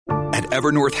At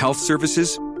Evernorth Health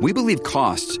Services, we believe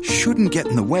costs shouldn't get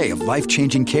in the way of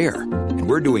life-changing care, and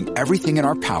we're doing everything in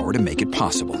our power to make it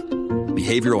possible.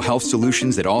 Behavioral health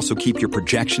solutions that also keep your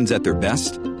projections at their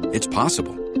best? It's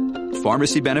possible.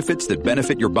 Pharmacy benefits that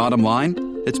benefit your bottom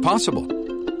line? It's possible.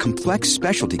 Complex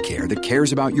specialty care that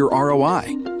cares about your ROI?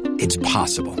 It's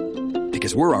possible.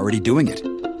 Because we're already doing it.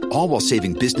 All while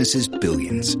saving businesses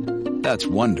billions. That's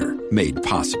Wonder made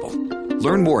possible.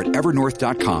 Learn more at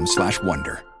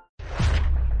evernorth.com/wonder.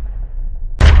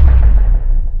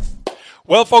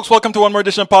 Well, folks, welcome to one more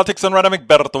edition of Politics Done Right. I'm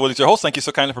Egberto Willies, your host. Thank you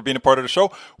so kindly for being a part of the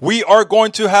show. We are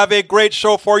going to have a great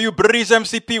show for you. Breeze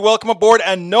MCP, welcome aboard.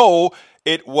 And no,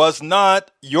 it was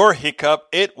not your hiccup.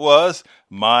 It was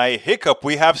my hiccup.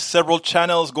 We have several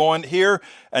channels going here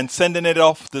and sending it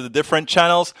off to the different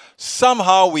channels.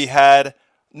 Somehow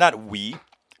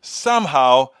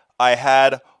I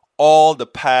had all the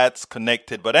paths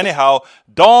connected. But anyhow,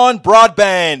 Dawn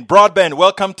Broadband,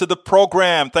 welcome to the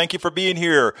program. Thank you for being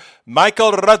here.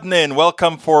 Michael Rudnin,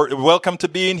 welcome to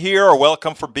being here, or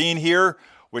welcome for being here.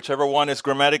 Whichever one is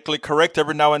grammatically correct.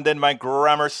 Every now and then my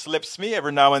grammar slips me.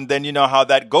 Every now and then you know how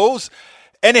that goes.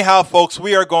 Anyhow, folks,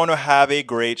 we are going to have a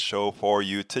great show for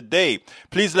you today.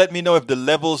 Please let me know if the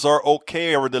levels are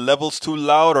okay, or the levels too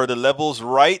loud, or the levels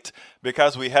right,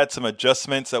 because we had some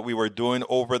adjustments that we were doing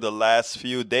over the last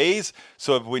few days.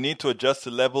 So if we need to adjust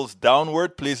the levels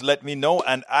downward, please let me know,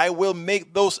 and I will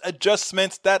make those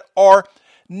adjustments that are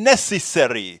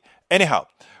necessary. Anyhow,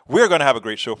 we're going to have a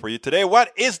great show for you today.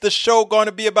 What is the show going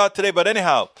to be about today? But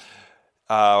anyhow,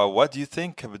 what do you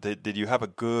think? Did you have a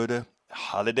good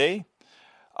holiday?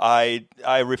 I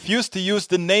refuse to use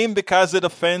the name because it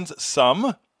offends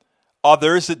some.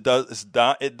 Others it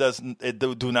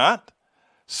do not.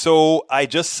 So I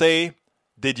just say,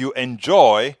 did you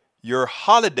enjoy your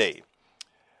holiday?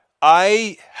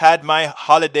 I had my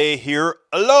holiday here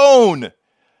alone.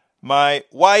 My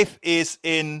wife is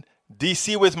in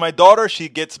DC with my daughter. She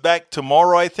gets back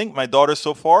tomorrow, I think. My daughter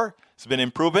so far has been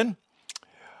improving.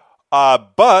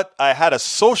 But I had a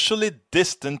socially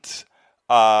distant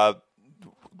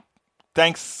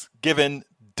Thanksgiving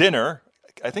dinner.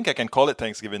 I think I can call it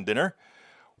Thanksgiving dinner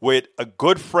with a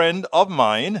good friend of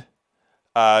mine.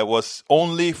 It was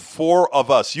only 4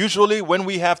 of us. Usually when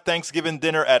we have Thanksgiving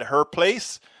dinner at her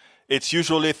place, it's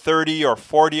usually 30 or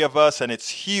 40 of us, and it's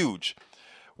huge.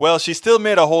 Well, she still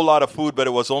made a whole lot of food, but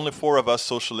it was only 4 of us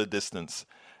socially distanced.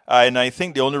 And I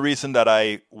think the only reason that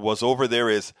I was over there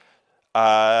is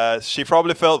she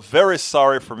probably felt very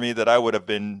sorry for me that I would have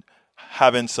been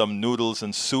having some noodles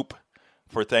and soup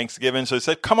for Thanksgiving. So he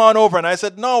said, come on over. And I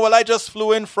said, no, well, I just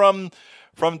flew in from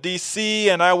DC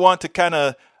and I want to kind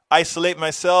of isolate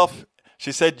myself.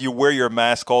 She said, you wear your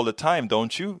mask all the time,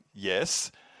 don't you?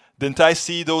 Yes. Didn't I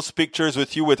see those pictures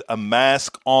with you with a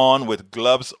mask on, with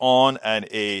gloves on, and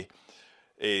a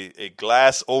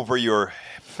glass over your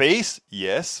face?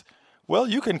 Yes. Well,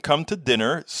 you can come to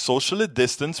dinner socially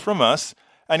distanced from us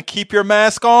and keep your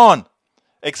mask on,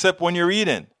 except when you're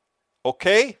eating.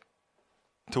 Okay?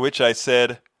 To which I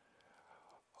said,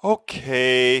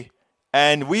 okay.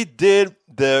 And we did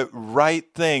the right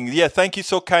thing. Yeah, thank you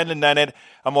so kindly, Nanette.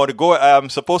 I'm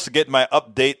supposed to get my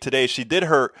update today. She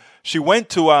went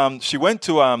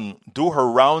to do her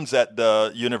rounds at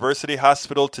the university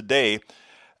hospital today.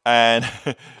 And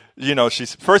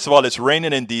first of all, it's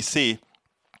raining in DC.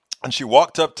 And she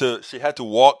had to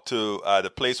walk to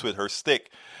the place with her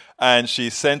stick. And she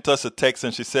sent us a text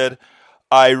and she said,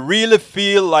 I really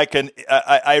feel like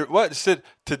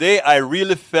today I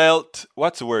really felt,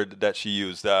 what's the word that she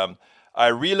used? I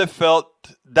really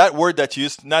felt that word that she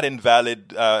used, not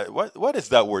invalid. What is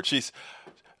that word?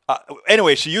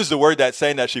 Anyway, she used the word that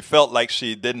saying that she felt like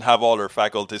she didn't have all her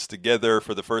faculties together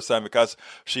for the first time because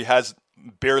she has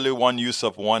barely one use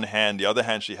of one hand. The other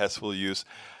hand she has full use.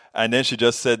 And then she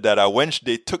just said that when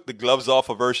they took the gloves off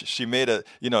of her, she made it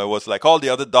was like all the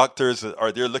other doctors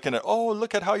are there looking at, oh,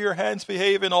 look at how your hands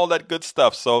behave and all that good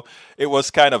stuff. So it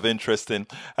was kind of interesting.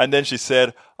 And then she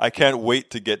said, I can't wait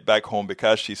to get back home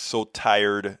because she's so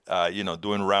tired,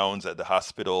 doing rounds at the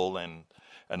hospital and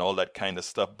all that kind of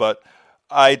stuff. But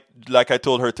like I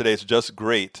told her today, it's just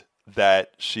great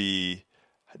that she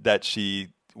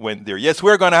went there. Yes,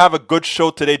 we're going to have a good show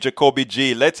today, Jacoby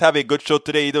G. Let's have a good show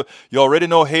today. Either you already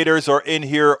know haters are in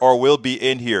here or will be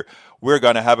in here. We're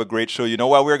going to have a great show. You know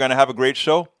why we're going to have a great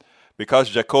show? Because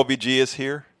Jacoby G is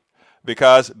here.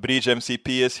 Because Bridge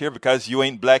MCP is here. Because You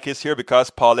Ain't Black is here. Because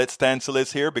Paulette Stansel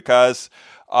is here. Because,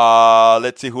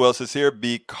 let's see who else is here.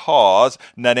 Because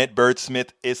Nanette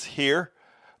Birdsmith is here.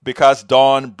 Because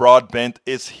Dawn Broadbent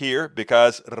is here.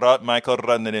 Because Michael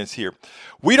Rudnin is here.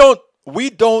 We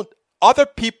don't other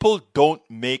people don't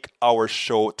make our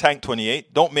show, Tank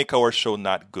 28, don't make our show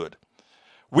not good.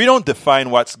 We don't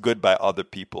define what's good by other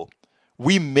people.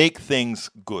 We make things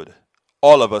good,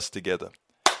 all of us together.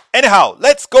 Anyhow,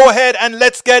 let's go ahead and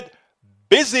let's get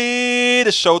busy.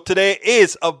 The show today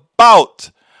is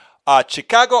about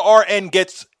Chicago RN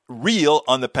gets real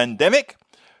on the pandemic,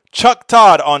 Chuck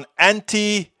Todd on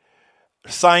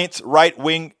anti-science,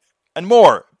 right-wing, and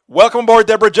more. Welcome aboard,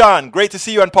 Deborah John. Great to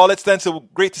see you. And Paulette Stencil,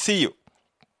 great to see you.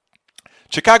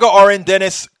 Chicago RN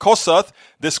Dennis Kosuth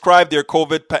described their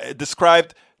COVID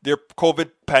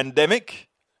pandemic.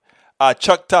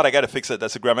 Chuck Todd, I got to fix it.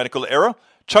 That's a grammatical error.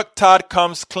 Chuck Todd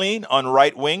comes clean on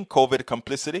right-wing COVID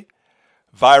complicity,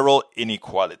 viral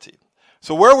inequality.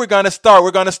 So where are we going to start?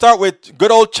 We're going to start with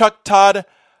good old Chuck Todd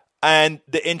and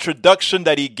the introduction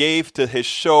that he gave to his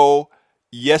show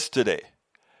yesterday.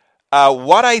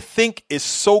 What I think is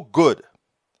so good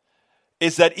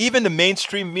is that even the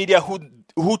mainstream media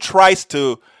who tries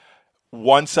to,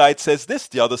 one side says this,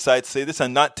 the other side say this,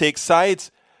 and not take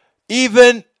sides,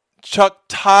 even Chuck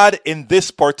Todd in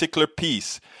this particular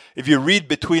piece, if you read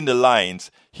between the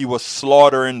lines, he was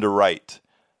slaughtering the right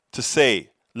to say,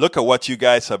 look at what you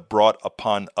guys have brought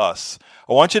upon us.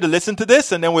 I want you to listen to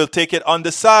this, and then we'll take it on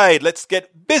the side. Let's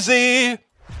get busy.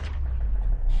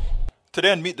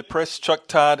 Today on Meet the Press, Chuck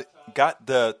Todd got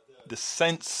the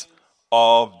sense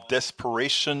of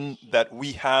desperation that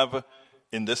we have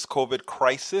in this COVID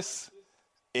crisis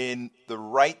in the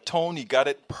right tone. He got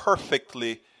it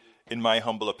perfectly, in my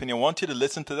humble opinion. I want you to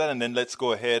listen to that, and then let's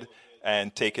go ahead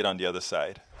and take it on the other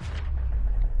side.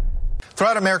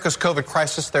 Throughout America's COVID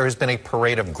crisis, there has been a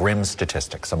parade of grim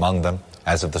statistics. Among them,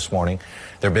 as of this morning,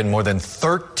 there have been more than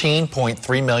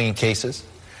 13.3 million cases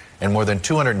and more than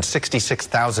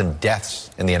 266,000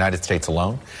 deaths in the United States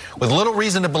alone, with little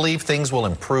reason to believe things will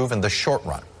improve in the short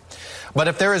run. But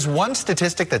if there is one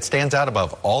statistic that stands out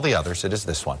above all the others, it is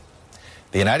this one.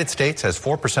 The United States has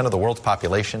 4% of the world's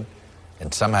population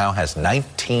and somehow has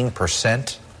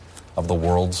 19% of the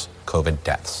world's COVID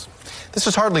deaths. This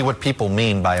is hardly what people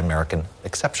mean by American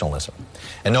exceptionalism.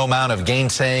 And no amount of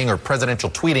gainsaying or presidential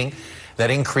tweeting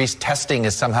that increased testing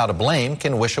is somehow to blame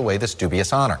can wish away this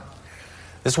dubious honor.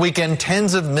 This weekend,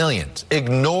 tens of millions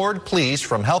ignored pleas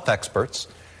from health experts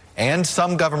and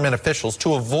some government officials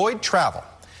to avoid travel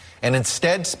and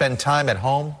instead spend time at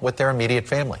home with their immediate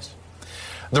families.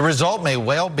 The result may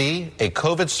well be a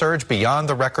COVID surge beyond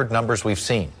the record numbers we've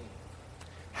seen.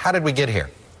 How did we get here?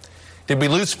 Did we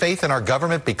lose faith in our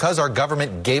government because our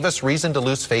government gave us reason to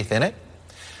lose faith in it?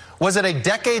 Was it a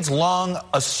decades-long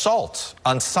assault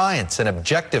on science and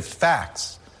objective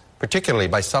facts, particularly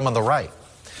by some on the right?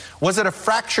 Was it a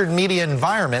fractured media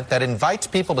environment that invites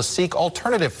people to seek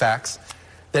alternative facts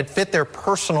that fit their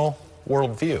personal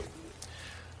worldview?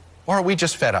 Or are we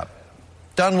just fed up,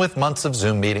 done with months of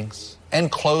Zoom meetings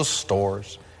and closed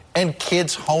stores and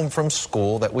kids home from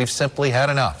school, that we've simply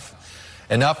had enough?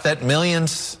 Enough that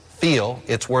millions feel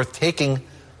it's worth taking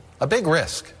a big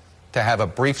risk to have a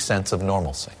brief sense of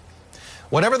normalcy.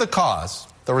 Whatever the cause,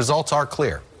 the results are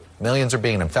clear. Millions are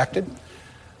being infected,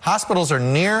 hospitals are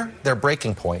near their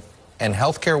breaking point, and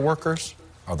healthcare workers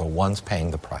are the ones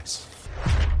paying the price.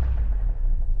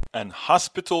 And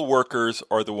hospital workers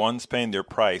are the ones paying their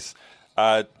price.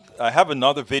 I have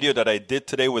another video that I did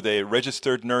today with a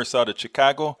registered nurse out of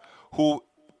Chicago who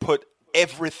put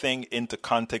everything into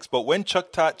context. But when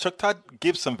Chuck Todd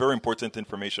gives some very important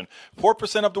information.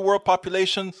 4% of the world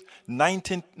population,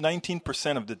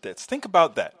 19% of the deaths. Think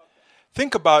about that.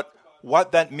 Think about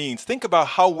what that means. Think about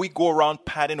how we go around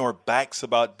patting our backs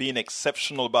about being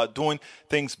exceptional, about doing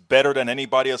things better than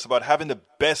anybody else, about having the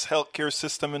best healthcare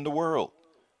system in the world.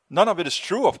 None of it is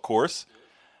true, of course,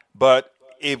 but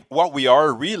if what we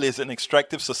are really is an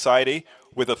extractive society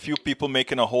with a few people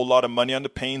making a whole lot of money on the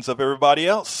pains of everybody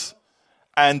else.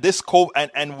 And this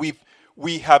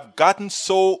we have gotten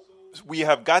so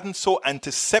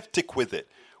antiseptic with it.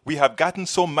 We have gotten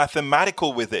so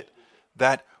mathematical with it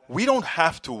that we don't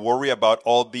have to worry about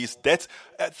all these deaths.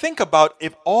 Think about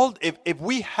if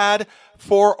we had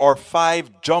 4 or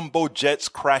 5 jumbo jets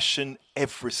crashing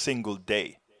every single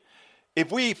day.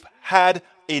 If we've had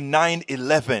a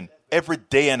 9/11 every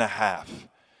day and a half.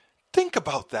 Think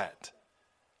about that.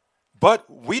 But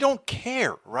we don't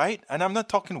care, right? And I'm not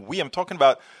talking we, I'm talking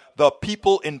about the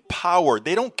people in power.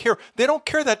 They don't care. They don't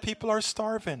care that people are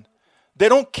starving. They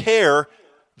don't care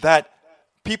that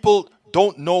people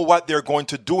don't know what they're going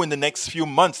to do in the next few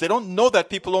months. They don't know that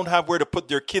people don't have where to put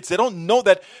their kids. They don't know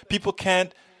that people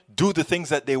can't do the things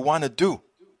that they want to do.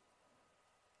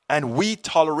 And we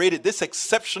tolerated this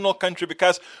exceptional country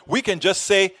because we can just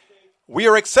say, we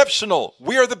are exceptional.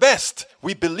 We are the best.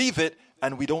 We believe it.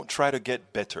 and we don't try to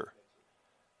get better.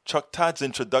 Chuck Todd's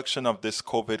introduction of this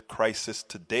COVID crisis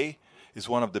today is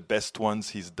one of the best ones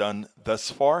he's done thus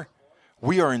far.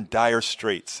 We are in dire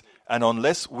straits, and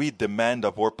unless we demand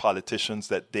of our politicians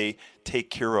that they take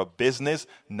care of business,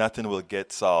 nothing will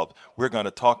get solved. We're going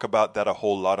to talk about that a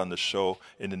whole lot on the show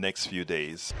in the next few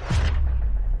days.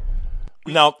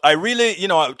 Now, I really,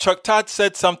 Chuck Todd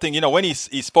said something, when he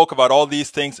spoke about all these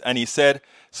things, and he said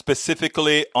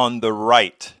specifically on the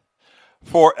right.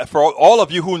 For all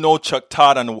of you who know Chuck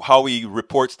Todd and how he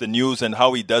reports the news and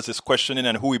how he does his questioning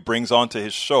and who he brings onto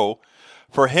his show,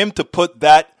 for him to put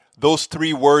those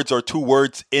 3 words or 2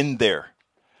 words in there,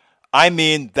 I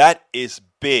mean, that is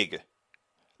big.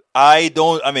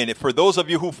 For those of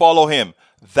you who follow him,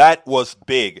 that was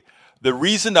big. The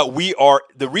reason we are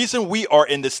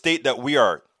in the state that we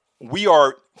are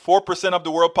 4% of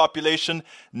the world population,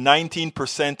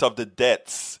 19% of the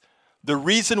deaths. The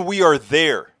reason we are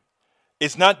there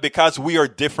is not because we are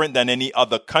different than any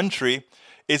other country.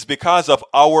 It's because of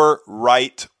our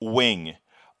right wing.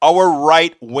 Our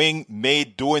right wing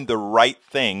made doing the right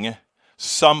thing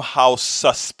somehow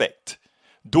suspect.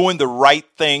 Doing the right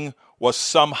thing was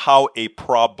somehow a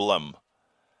problem.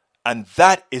 And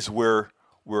that is where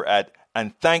we're at.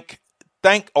 And thank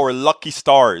our lucky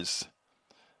stars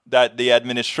that the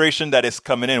administration that is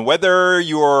coming in, whether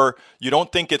you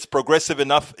don't think it's progressive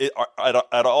enough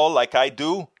at all like I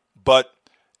do, but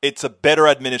it's a better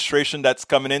administration that's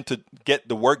coming in to get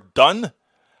the work done.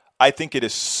 I think it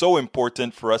is so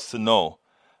important for us to know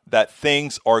that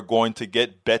things are going to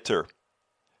get better.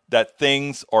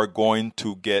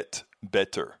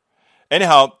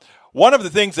 Anyhow, one of the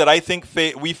things that I think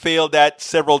we failed at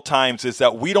several times is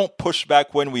that we don't push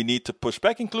back when we need to push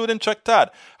back, including Chuck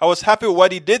Todd. I was happy with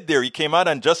what he did there. He came out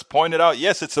and just pointed out,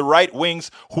 yes, it's the right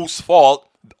wings whose fault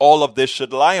all of this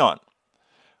should lie on.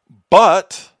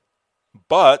 But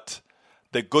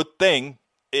the good thing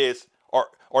is,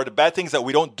 or the bad things that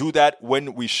we don't do that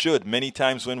when we should, many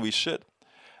times when we should.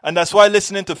 And that's why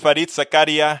listening to Fareed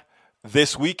Zakaria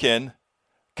this weekend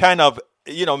kind of,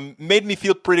 made me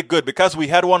feel pretty good, because we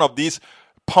had one of these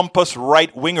pompous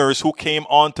right-wingers who came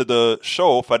on to the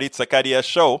show, Fareed Zakaria's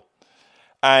show,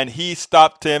 and he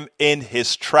stopped him in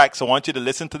his tracks. I want you to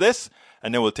listen to this,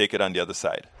 and then we'll take it on the other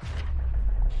side.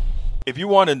 If you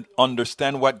want to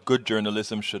understand what good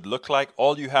journalism should look like,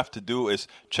 all you have to do is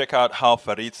check out how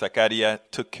Fareed Zakaria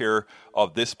took care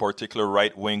of this particular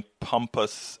right-wing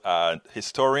pompous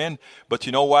historian. But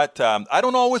you know what? I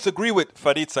don't always agree with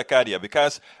Fareed Zakaria,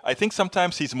 because I think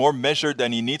sometimes he's more measured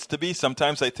than he needs to be.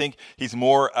 Sometimes I think he's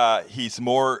more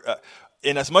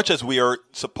in as much as we are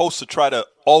supposed to try to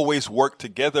always work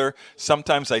together,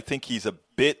 sometimes I think he's a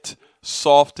bit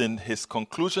soft in his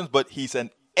conclusions, but he's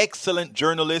an excellent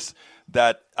journalist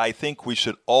that I think we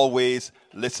should always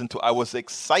listen to. I was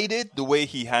excited the way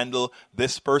he handled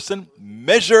this person,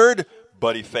 measured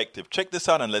but effective. Check this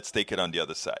out and let's take it on the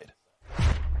other side.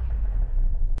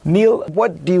 Neil,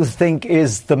 what do you think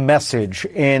is the message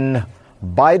in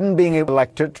Biden being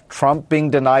elected, Trump being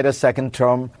denied a second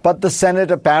term, but the Senate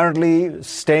apparently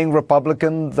staying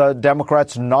Republican, the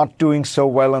Democrats not doing so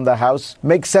well in the House?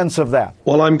 Make sense of that.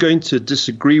 Well, I'm going to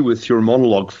disagree with your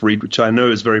monologue, Fareed, which I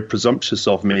know is very presumptuous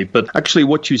of me, but actually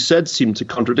what you said seemed to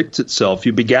contradict itself.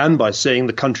 You began by saying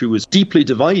the country was deeply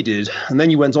divided, and then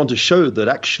you went on to show that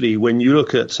actually when you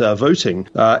look at voting,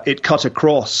 it cut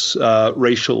across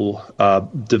racial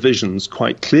divisions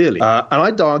quite clearly. And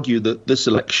I'd argue that this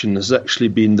election has actually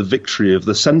been the victory of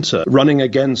the centre, running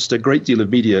against a great deal of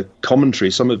media commentary,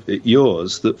 some of it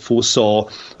yours, that foresaw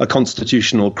a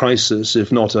constitutional crisis, if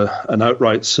not an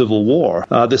outright civil war.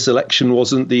 This election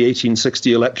wasn't the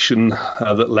 1860 election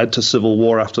that led to civil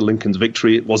war after Lincoln's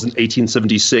victory. It wasn't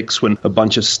 1876 when a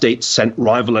bunch of states sent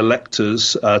rival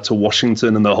electors to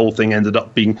Washington and the whole thing ended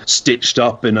up being stitched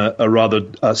up in a rather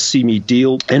seamy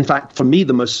deal. In fact, for me,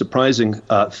 the most surprising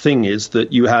thing is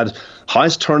that you had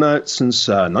highest turnout since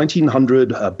 1900,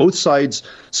 both sides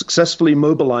successfully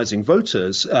mobilizing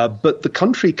voters, but the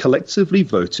country collectively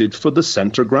voted for the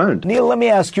center ground. Neil, let me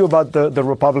ask you about the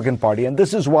Republican Party, and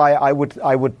this is why I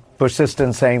would persist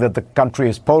in saying that the country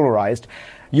is polarized.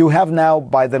 You have now,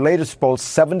 by the latest poll,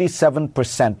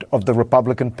 77% of the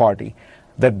Republican Party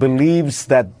that believes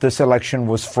that this election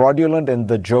was fraudulent and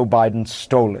that Joe Biden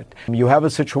stole it. You have a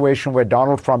situation where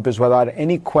Donald Trump is, without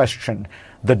any question,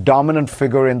 the dominant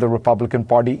figure in the Republican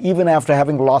Party, even after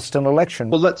having lost an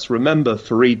election. Well, let's remember,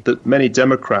 Fareed, that many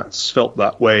Democrats felt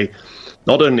that way,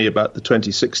 not only about the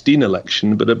 2016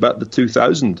 election, but about the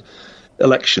 2000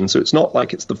 election. So it's not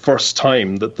like it's the first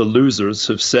time that the losers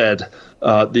have said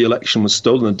the election was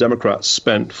stolen. The Democrats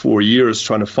spent 4 years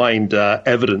trying to find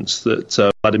evidence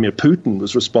that Vladimir Putin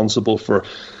was responsible for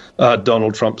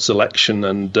Donald Trump's election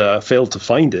and failed to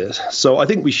find it. So I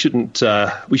think we shouldn't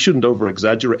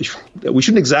over-exaggerate. We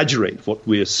shouldn't exaggerate what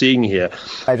we are seeing here.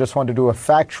 I just want to do a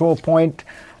factual point.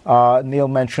 Neil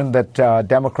mentioned that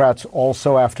Democrats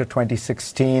also, after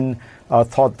 2016,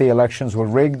 thought the elections were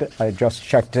rigged. I just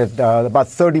checked it. About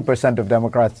 30% of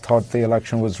Democrats thought the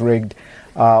election was rigged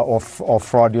or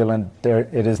fraudulent.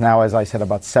 It is now, as I said,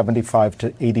 about 75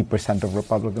 to 80% of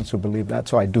Republicans who believe that.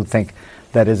 So I do think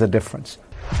that is a difference.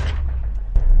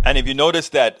 And if you notice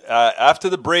that after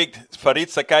the break, Fareed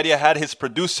Zakaria had his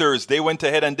producers. They went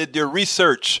ahead and did their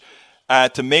research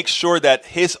to make sure that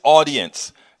his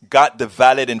audience got the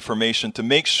valid information, to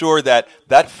make sure that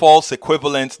that false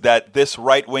equivalence that this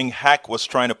right-wing hack was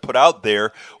trying to put out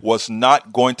there was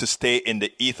not going to stay in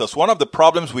the ethos. One of the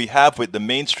problems we have with the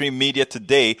mainstream media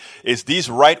today is these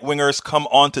right-wingers come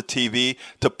onto TV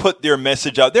to put their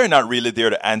message out. They're not really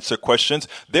there to answer questions.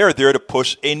 They're there to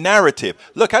push a narrative.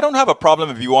 Look, I don't have a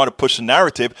problem if you want to push a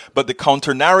narrative, but the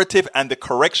counter-narrative and the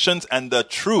corrections and the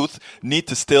truth need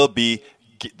to still be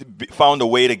found a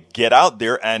way to get out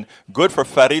there. And good for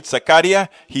Fareed Zakaria.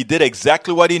 He did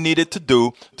exactly what he needed to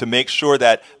do to make sure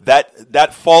that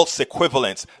that false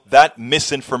equivalence, that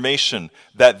misinformation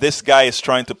that this guy is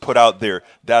trying to put out there,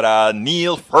 that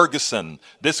Neil Ferguson,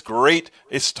 this great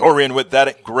historian with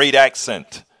that great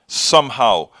accent,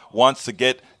 somehow wants to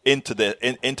get into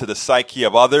the psyche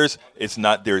of others, it's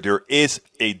not there. There is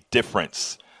a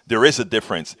difference. There is a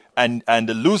difference. And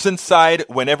the losing side,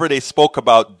 whenever they spoke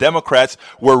about Democrats,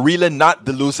 were really not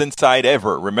the losing side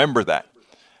ever. Remember that.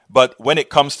 But when it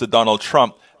comes to Donald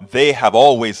Trump, they have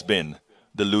always been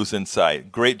the losing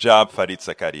side. Great job, Fareed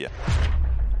Zakaria.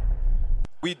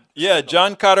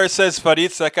 John Carter says Fareed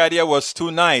Zakaria was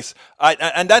too nice. I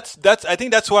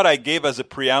think that's what I gave as a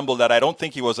preamble, that I don't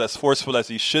think he was as forceful as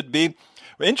he should be.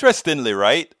 Interestingly,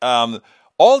 right?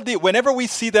 Whenever we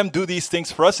see them do these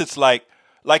things for us, it's like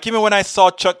even when I saw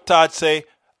Chuck Todd say,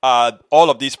 all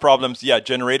of these problems,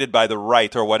 generated by the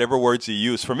right, or whatever words he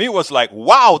used. For me, it was like,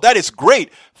 wow, that is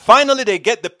great. Finally, they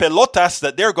get the pelotas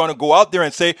that they're going to go out there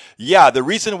and say, the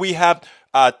reason we have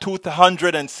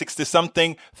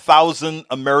 260-something thousand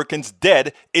Americans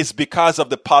dead is because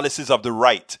of the policies of the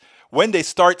right. When they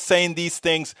start saying these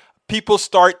things, people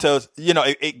start to,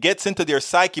 it gets into their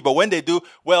psyche. But when they do,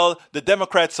 well, the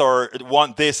Democrats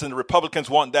want this and the Republicans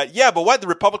want that. Yeah, but what the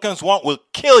Republicans want will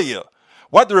kill you.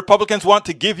 What the Republicans want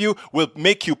to give you will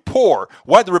make you poor.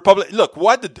 What the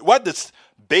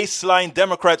baseline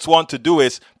Democrats want to do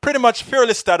is pretty much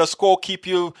fearless status quo, keep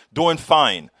you doing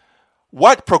fine.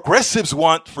 What progressives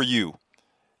want for you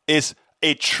is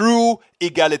a true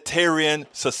egalitarian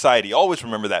society. Always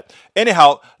remember that.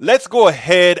 Anyhow, let's go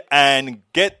ahead and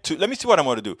let me see what I'm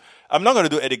going to do. I'm not going to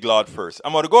do Eddie Glaude first.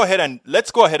 I'm going to let's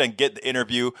go ahead and get the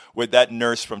interview with that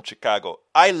nurse from Chicago.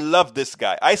 I love this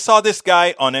guy. I saw this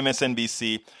guy on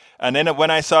MSNBC, and then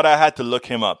when I saw that, I had to look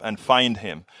him up and find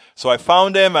him. So I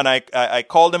found him, and I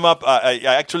called him up.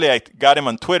 I got him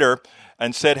on Twitter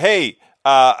and said, hey,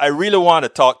 I really want to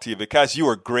talk to you because you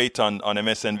were great on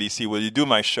MSNBC. Will you do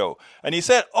my show? And he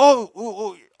said,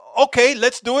 oh, okay,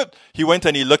 let's do it. He went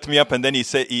and he looked me up, and then he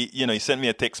said, he sent me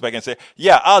a text back and said,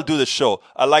 yeah, I'll do the show.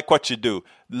 I like what you do.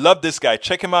 Love this guy.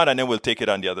 Check him out, and then we'll take it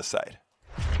on the other side.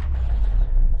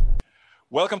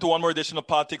 Welcome to one more edition of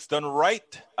Politics Done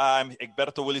Right. I'm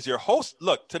Egberto Willies, your host.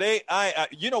 Look, today,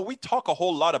 we talk a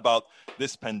whole lot about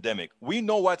this pandemic. We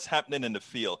know what's happening in the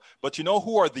field, but you know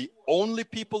who are the only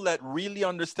people that really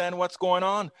understand what's going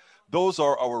on? Those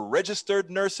are our registered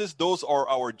nurses. Those are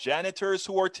our janitors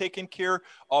who are taking care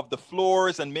of the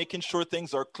floors and making sure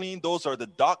things are clean. Those are the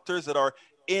doctors that are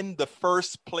in the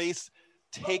first place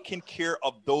taking care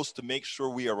of those to make sure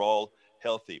we are all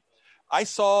healthy. I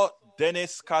saw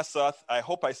Dennis Kasath. I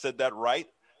hope I said that right.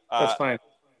 That's fine.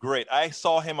 Great. I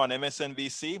saw him on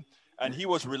MSNBC, and he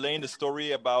was relaying the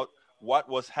story about what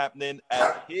was happening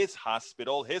at his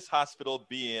hospital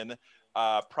being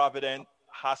Providence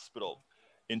Hospital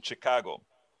in Chicago.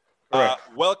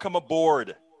 Welcome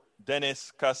aboard,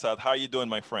 Dennis Kasath. How are you doing,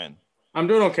 my friend? I'm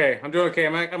doing okay.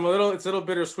 it's a little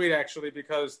bittersweet, actually,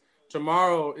 because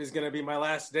tomorrow is going to be my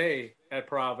last day at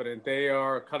Providence. They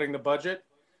are cutting the budget.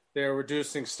 They're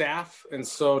reducing staff, and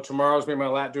so tomorrow's doing my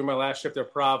last shift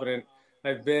at Providence.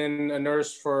 I've been a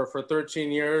nurse for 13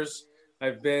 years.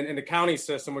 I've been in the county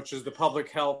system, which is the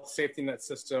public health safety net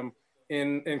system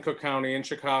in Cook County in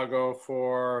Chicago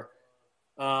for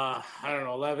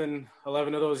 11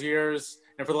 of those years.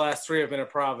 and for the last 3, I've been at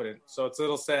Provident. So it's a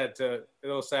little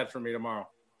sad for me tomorrow.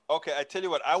 Okay, I tell you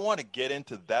what, I want to get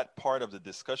into that part of the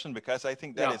discussion because I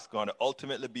think that is going to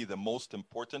ultimately be the most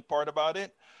important part about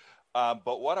it.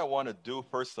 But what I want to do,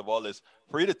 first of all, is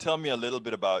for you to tell me a little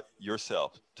bit about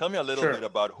yourself. Tell me a little bit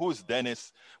about who's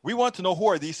Dennis. We want to know who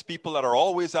are these people that are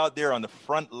always out there on the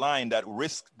front line that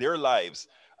risk their lives,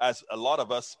 as a lot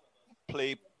of us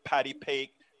play patty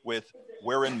cake with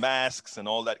wearing masks and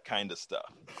all that kind of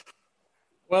stuff.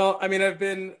 Well, I mean, I've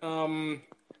been a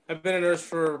nurse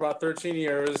for about 13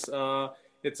 years.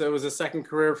 It was a second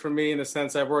career for me in the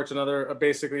sense I've worked in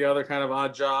basically other kind of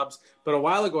odd jobs. But a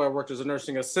while ago, I worked as a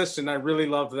nursing assistant. I really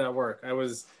loved that work. I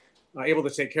was able to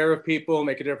take care of people,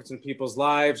 make a difference in people's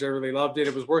lives. I really loved it.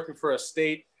 It was working for a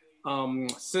state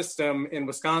system in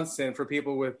Wisconsin for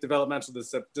people with developmental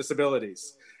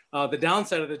disabilities. The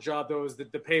downside of the job, though, is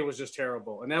that the pay was just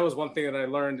terrible. And that was one thing that I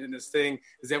learned in this thing,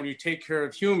 is that when you take care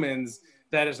of humans,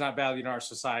 that is not valued in our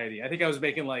society. I think I was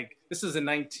making this is in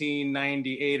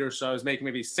 1998 or so, I was making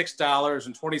maybe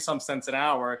 $6.20 an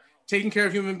hour taking care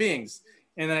of human beings.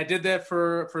 And then I did that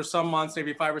for some months,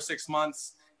 maybe 5 or 6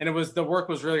 months. And the work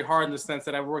was really hard in the sense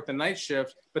that I worked the night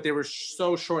shift, but they were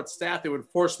so short staffed, they would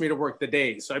force me to work the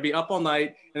days. So I'd be up all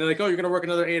night and they're like, oh, you're going to work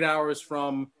another 8 hours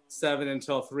from 7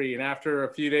 until 3. And after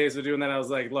a few days of doing that, I was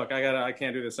like, look, I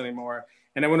can't do this anymore.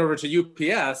 And I went over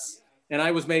to UPS and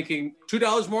I was making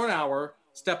 $2 more an hour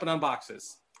stepping on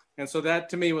boxes. And so that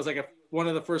to me was one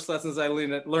of the first lessons I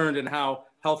learned in how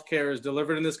healthcare is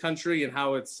delivered in this country and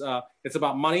how it's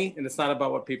about money and it's not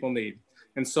about what people need.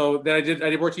 And so then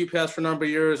I worked at UPS for a number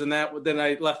of years, and then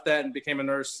I left that and became a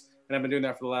nurse, and I've been doing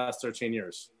that for the last 13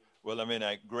 years. Well, I mean,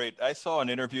 great. I saw an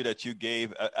interview that you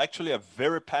gave, actually a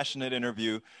very passionate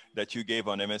interview that you gave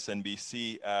on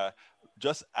MSNBC,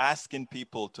 just asking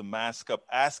people to mask up,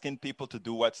 asking people to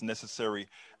do what's necessary.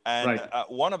 And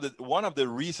one of the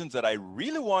reasons that I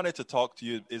really wanted to talk to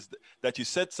you is that you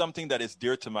said something that is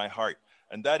dear to my heart,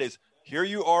 and that is, here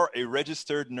you are, a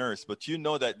registered nurse, but you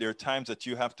know that there are times that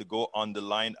you have to go on the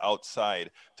line outside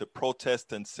to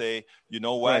protest and say, you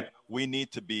know what, we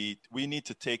need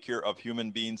to take care of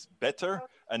human beings better.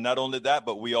 And not only that,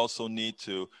 but we also need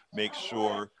to make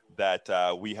sure that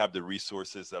we have the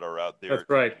resources that are out there to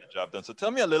get the job done. So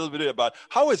tell me a little bit about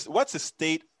what's the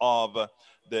state of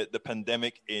the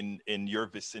pandemic in your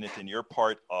vicinity, in your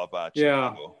part of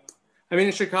Chicago? I mean,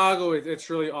 in Chicago, it's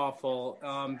really awful.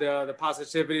 The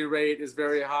positivity rate is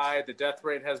very high. The death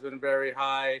rate has been very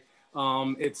high.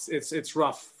 It's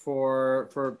rough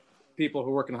for people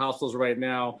who work in hospitals right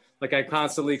now. I'm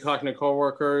constantly talking to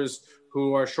coworkers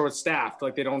who are short-staffed.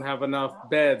 They don't have enough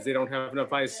beds. They don't have enough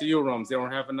ICU rooms. They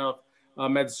don't have enough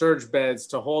med-surg beds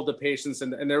to hold the patients,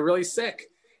 and they're really sick.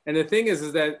 And the thing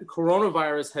is that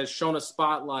coronavirus has shown a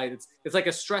spotlight. It's like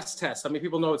a stress test. I mean,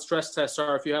 people know what stress tests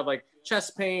are. If you have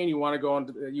chest pain, you want to go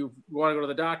to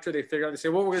the doctor. They say,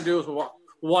 what we're going to do is we'll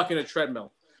walk in a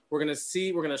treadmill. We're going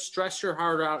to stress your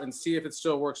heart out and see if it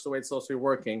still works the way it's supposed to be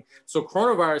working. So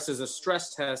coronavirus is a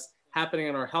stress test happening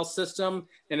in our health system,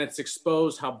 and it's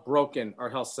exposed how broken our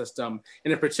health system,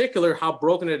 and in particular, how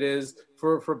broken it is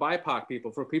for BIPOC people,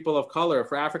 for people of color,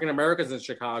 for African Americans in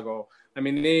Chicago. I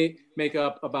mean, they make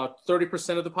up about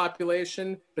 30% of the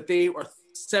population, but they are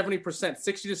 70%,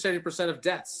 60 to 70% of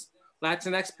deaths.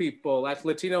 Latinx people,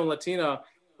 Latino and Latina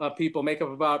people make up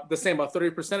about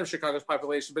 30% of Chicago's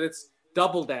population, but it's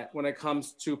double that when it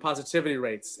comes to positivity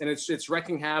rates. And it's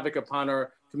wreaking havoc upon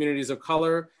our communities of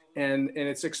color. And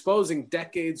it's exposing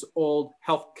decades-old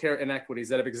healthcare inequities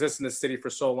that have existed in the city for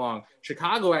so long.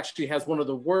 Chicago actually has one of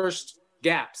the worst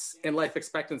gaps in life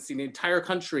expectancy in the entire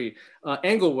country.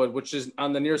 Englewood, which is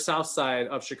on the near south side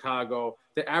of Chicago,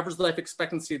 the average life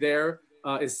expectancy there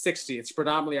is 60. It's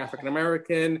predominantly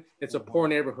African-American. It's a poor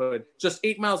neighborhood. Just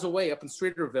 8 miles away up in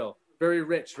Streeterville, very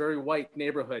rich, very white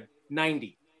neighborhood,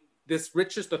 90.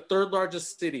 The third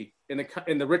largest city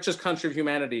in the richest country of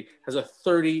humanity has a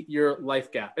 30-year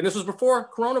life gap. And this was before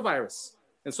coronavirus.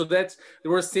 And so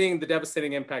we're seeing the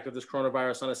devastating impact of this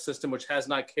coronavirus on a system which has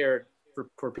not cared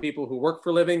for people who work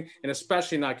for a living, and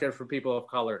especially not cared for people of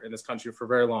color in this country for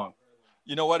very long.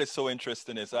 You know what is so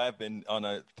interesting is I've been on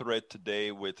a thread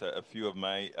today with a few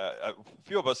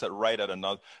of us that write at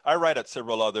another. I write at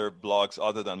several other blogs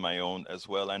other than my own as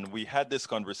well, and we had this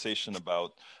conversation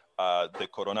about the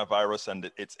coronavirus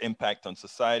and its impact on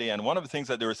society. And one of the things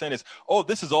that they were saying is, oh,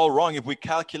 this is all wrong. If we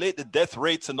calculate the death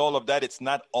rates and all of that, it's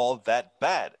not all that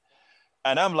bad.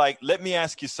 And I'm like, let me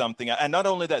ask you something. And not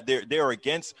only that, they're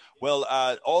against,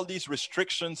 all these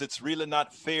restrictions, it's really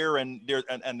not fair. And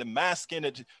the masking,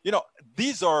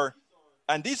 these are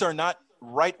not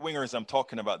right-wingers I'm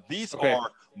talking about. These Okay.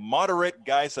 are moderate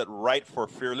guys that write for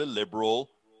fairly liberal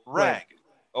rag. Right.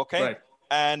 Okay. Right.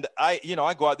 And I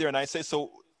go out there and I say,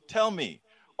 so tell me,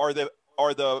 are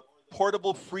the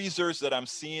portable freezers that I'm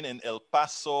seeing in El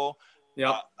Paso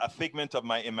Yep. a figment of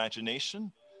my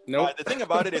imagination? Nope. The thing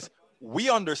about it is,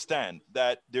 we understand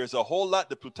that there's a whole lot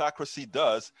the plutocracy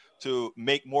does to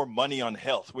make more money on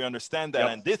health. We understand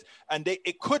that, Yep.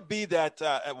 it could be that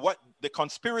what the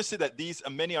conspiracy that these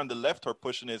many on the left are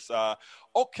pushing is,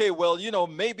 okay, well,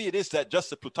 maybe it is that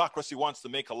just the plutocracy wants to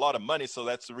make a lot of money, so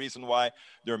that's the reason why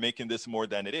they're making this more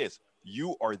than it is.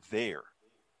 You are there.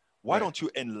 Why Right. don't you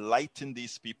enlighten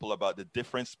these people about the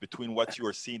difference between what you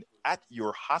are seeing at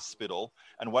your hospital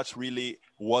and what's really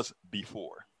was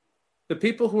before? The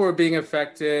people who are being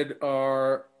affected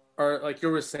are like you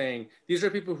were saying, these are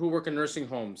people who work in nursing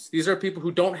homes. These are people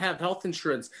who don't have health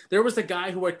insurance. There was a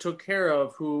guy who I took care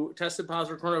of who tested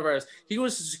positive for coronavirus. He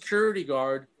was a security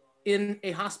guard in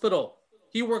a hospital.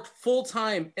 He worked full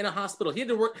time in a hospital. He had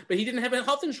to work, but he didn't have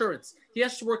health insurance. He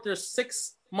has to work there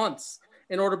 6 months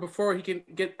in order before he can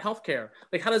get health care.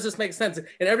 Like, how does this make sense? And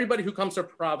everybody who comes to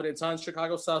Providence on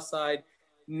Chicago South Side,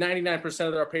 99%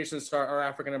 of our patients are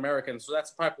African American. So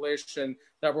that's a population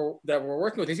that we're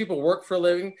working with. These people work for a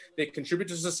living. They contribute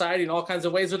to society in all kinds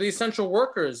of ways. They're the essential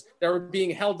workers that are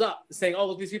being held up, saying, oh,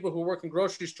 look, these people who work in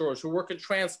grocery stores, who work in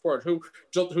transport, who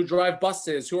drive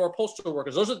buses, who are postal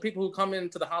workers. Those are the people who come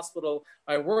into the hospital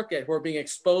I work at, who are being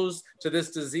exposed to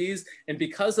this disease. And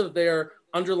because of their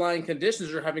underlying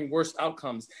conditions are having worse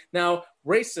outcomes. Now,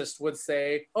 racists would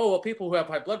say, oh, well, people who have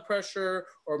high blood pressure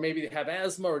or maybe they have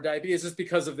asthma or diabetes is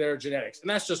because of their genetics. And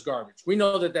that's just garbage. We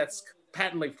know that that's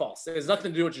patently false. It has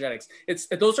nothing to do with genetics.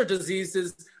 Those are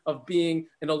diseases of being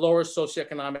in a lower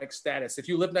socioeconomic status. If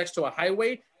you live next to a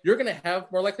highway, you're going to have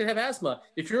more likely to have asthma.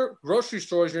 If your grocery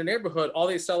stores in your neighborhood, all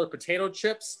they sell are potato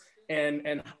chips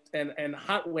and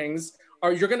hot wings,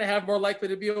 you're going to have more likely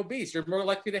to be obese. You're more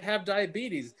likely to have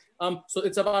diabetes. So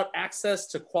it's about access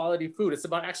to quality food. It's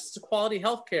about access to quality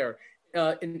healthcare.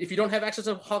 And if you don't have access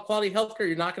to quality healthcare,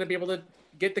 you're not going to be able to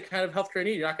get the kind of healthcare you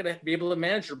need. You're not going to be able to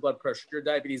manage your blood pressure, your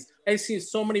diabetes. I've seen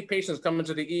so many patients come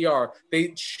into the ER.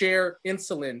 They share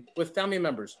insulin with family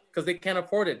members because they can't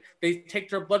afford it. They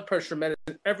take their blood pressure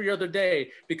medicine every other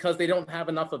day because they don't have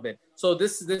enough of it. So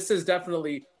this is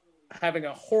definitely having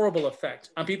a horrible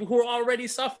effect on people who are already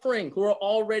suffering,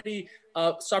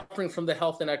 suffering from the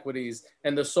health inequities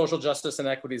and the social justice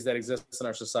inequities that exist in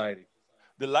our society.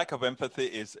 The lack of empathy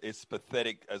is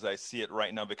pathetic as I see it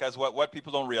right now, because what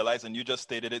people don't realize, and you just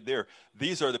stated it there,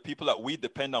 these are the people that we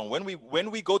depend on. When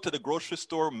we go to the grocery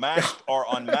store, masked or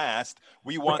unmasked,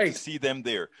 we want to see them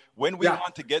there. When we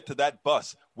want to get to that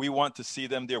bus, we want to see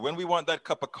them there. When we want that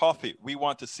cup of coffee, we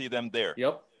want to see them there.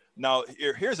 Yep. Now,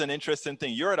 here's an interesting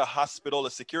thing. You're at a hospital, a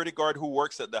security guard who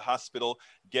works at the hospital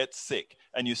gets sick,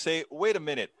 and you say, wait a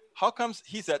minute, how comes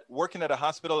he's working at a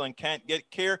hospital and can't get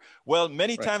care? Well,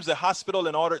 many times the hospital,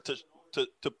 in order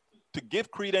to give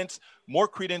more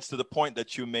credence to the point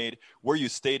that you made, where you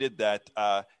stated that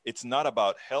it's not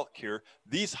about healthcare,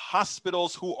 these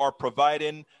hospitals who are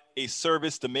providing a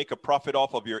service to make a profit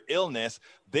off of your illness,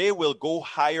 they will go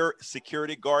hire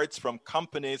security guards from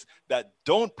companies that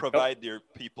don't provide their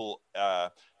people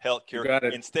health care,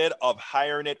 instead of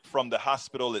hiring it from the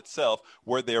hospital itself,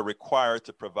 where they're required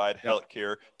to provide health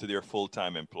care to their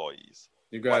full-time employees.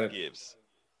 You got it. Gives?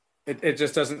 It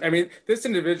just doesn't. I mean, this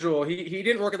individual, he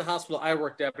didn't work at the hospital I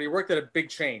worked at, but he worked at a big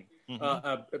chain,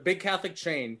 a big Catholic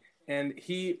chain, and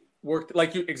he worked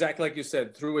exactly like you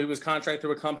said, he was contracted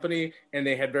through a company, and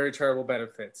they had very terrible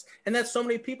benefits. And that's so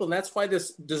many people. And that's why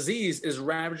this disease is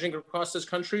ravaging across this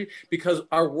country, because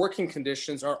our working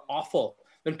conditions are awful.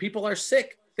 When people are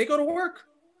sick, they go to work.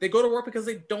 They go to work because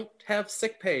they don't have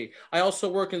sick pay. I also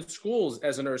work in schools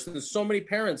as a nurse, and so many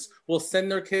parents will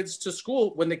send their kids to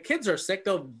school. When the kids are sick,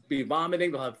 they'll be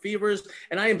vomiting, they'll have fevers.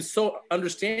 And I am so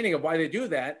understanding of why they do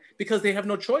that, because they have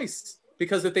no choice.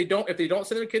 Because if they don't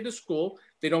send their kid to school,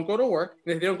 they don't go to work.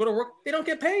 And if they don't go to work, they don't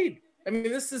get paid. I mean,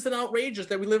 this is an outrageous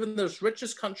that we live in the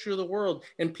richest country of the world,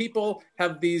 and people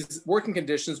have these working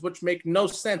conditions which make no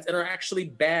sense and are actually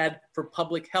bad for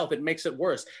public health. It makes it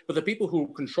worse. But the people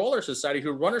who control our society,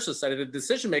 who run our society, the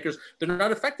decision makers, they're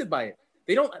not affected by it.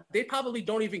 They probably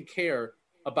don't even care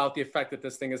about the effect that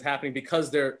this thing is happening,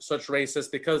 because they're such racists,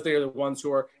 because they're the ones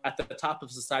who are at the top of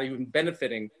society who've been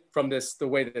benefiting from this, the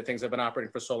way that things have been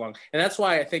operating for so long. And that's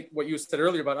why I think what you said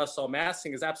earlier about us all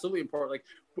masking is absolutely important.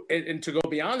 And to go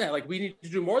beyond that, we need to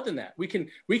do more than that. We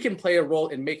can play a role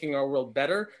in making our world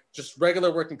better. Just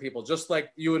regular working people, just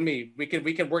like you and me. We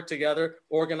can work together,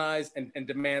 organize, and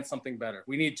demand something better.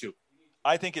 We need to.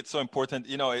 I think it's so important.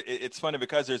 You know, it's funny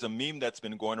because there's a meme that's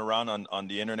been going around on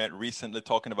the internet recently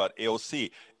talking about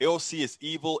AOC. AOC is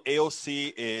evil.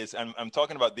 AOC is, and I'm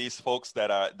talking about these folks that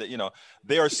are, that, you know,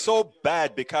 they are so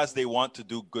bad because they want to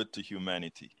do good to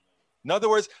humanity. In other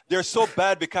words, they're so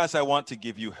bad because I want to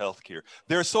give you health care.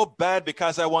 They're so bad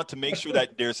because I want to make sure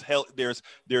that there's health,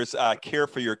 there's care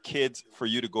for your kids, for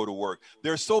you to go to work.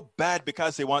 They're so bad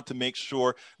because they want to make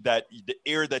sure that the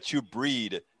air that you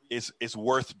breathe is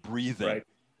worth breathing. Right.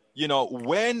 You know,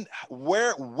 when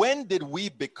did we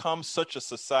become such a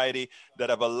society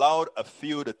that have allowed a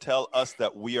few to tell us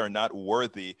that we are not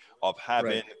worthy of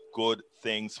having good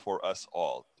things for us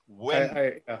all?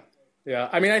 When? Yeah.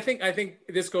 I mean, I think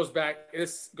this goes back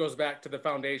to the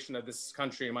foundation of this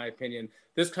country, in my opinion.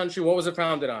 This country, what was it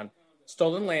founded on?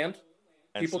 Stolen land.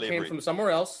 And people slavery. came from somewhere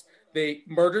else. They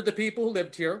murdered the people who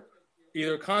lived here,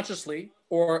 either consciously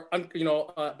or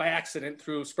by accident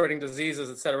through spreading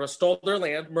diseases, etc. Stole their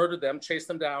land, murdered them, chased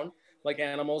them down like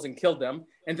animals, and killed them.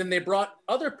 And then they brought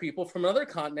other people from another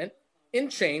continent in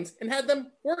chains and had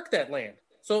them work that land.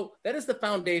 So that is the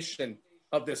foundation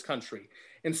of this country.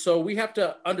 And so we have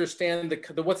to understand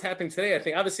the what's happening today. I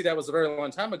think obviously that was a very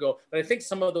long time ago, but I think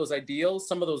some of those ideals,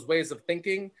 some of those ways of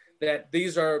thinking that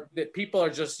people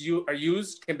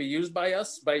can be used by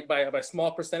us by a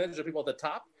small percentage of people at the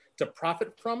top to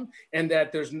profit from, and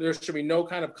that there should be no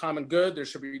kind of common good. There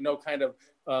should be no kind of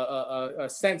a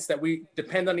sense that we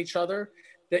depend on each other.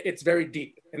 That it's very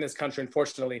deep in this country,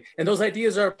 unfortunately. And those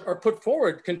ideas are put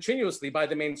forward continuously by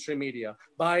the mainstream media,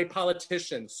 by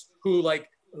politicians who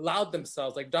allowed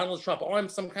themselves, like Donald Trump, I'm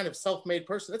some kind of self-made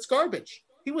person. That's garbage.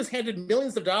 He was handed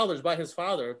millions of dollars by his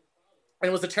father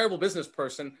and was a terrible business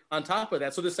person on top of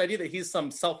that. So this idea that he's some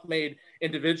self-made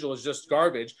individual is just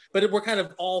garbage. But we're kind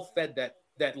of all fed that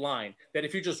line, that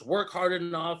if you just work hard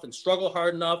enough and struggle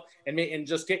hard enough and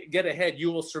just get ahead,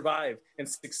 you will survive and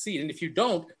succeed. And if you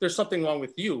don't, there's something wrong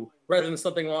with you rather than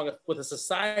something wrong with a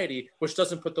society which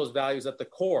doesn't put those values at the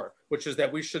core, which is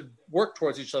that we should work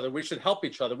towards each other. We should help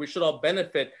each other. We should all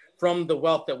benefit from the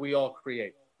wealth that we all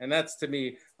create. And that's, to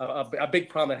me, a big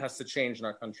problem that has to change in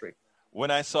our country. When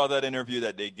I saw that interview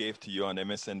that they gave to you on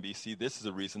MSNBC, this is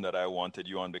the reason that I wanted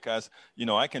you on, because, you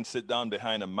know, I can sit down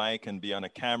behind a mic and be on a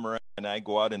camera, and I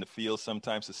go out in the field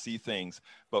sometimes to see things.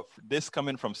 But this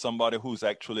coming from somebody who's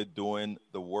actually doing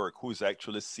the work, who's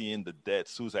actually seeing the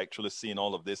deaths, who's actually seeing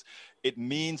all of this, it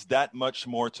means that much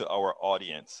more to our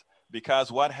audience. Because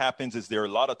what happens is there are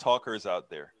a lot of talkers out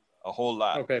there, a whole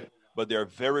lot. Okay. But there are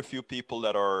very few people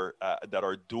that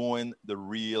are doing the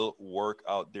real work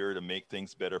out there to make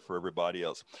things better for everybody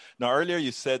else. Now, earlier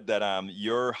you said that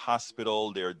your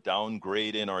hospital, they're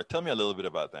downgrading, or tell me a little bit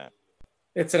about that.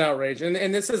 It's an outrage.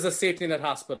 And this is a safety net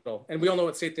hospital. And we all know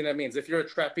what safety net means. If you're a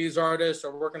trapeze artist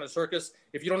or work in a circus,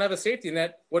 if you don't have a safety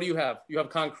net, what do you have? You have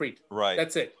concrete. Right.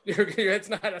 That's it. That's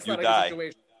not a good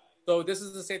situation. So this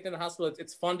is a safety net hospital.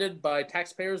 It's funded by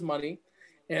taxpayers' money.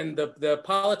 And the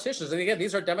politicians, and again,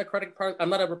 these are Democratic parties. I'm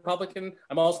not a Republican.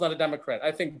 I'm also not a Democrat.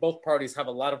 I think both parties have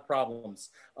a lot of problems.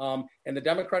 And the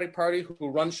Democratic Party, who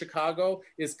runs Chicago,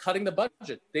 is cutting the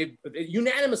budget. They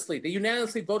unanimously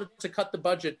voted to cut the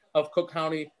budget of Cook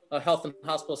County Health and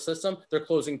Hospital System. They're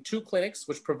closing 2 clinics,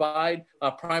 which provide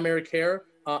primary care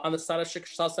on the south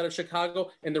side of Chicago,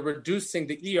 and they're reducing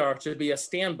the ER to be a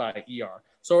standby ER.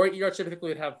 So our ER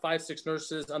typically would have 5-6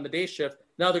 nurses on the day shift.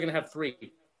 Now they're going to have 3.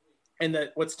 And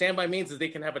what standby means is they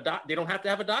can have they don't have to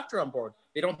have a doctor on board.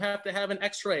 They don't have to have an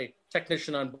X-ray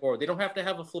technician on board. They don't have to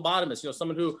have a phlebotomist,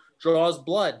 someone who draws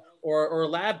blood or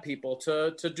lab people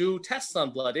to do tests on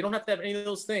blood. They don't have to have any of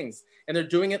those things. And they're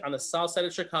doing it on the south side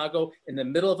of Chicago in the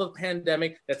middle of a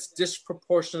pandemic that's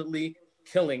disproportionately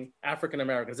killing African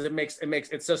Americans.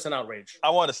 It's just an outrage. I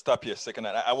want to stop you a second.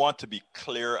 I want to be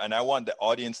clear, and I want the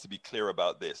audience to be clear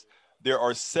about this. There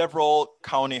are several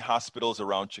county hospitals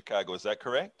around Chicago. Is that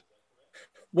correct?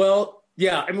 Well,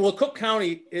 yeah. Cook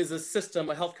County is a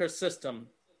healthcare system,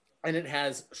 and it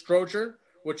has Stroger,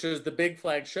 which is the big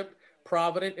flagship.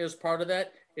 Provident is part of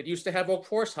that. It used to have Oak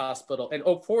Forest Hospital, and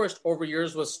Oak Forest over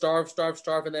years was starve,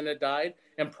 and then it died.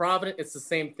 And Provident, it's the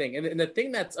same thing. And the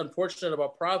thing that's unfortunate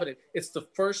about Provident, it's the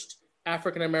first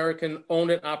African-American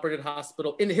owned and operated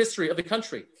hospital in the history of the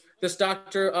country. This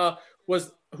doctor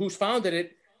who founded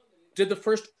it, did the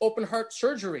first open heart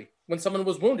surgery when someone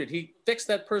was wounded. He fixed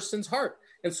that person's heart.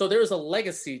 And so there is a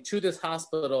legacy to this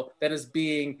hospital that is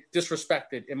being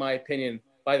disrespected, in my opinion,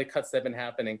 by the cuts that have been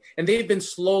happening. And they've been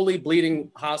slowly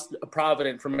bleeding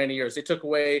Provident for many years. They took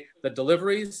away the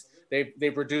deliveries.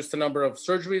 They've reduced the number of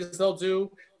surgeries they'll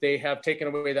do. They have taken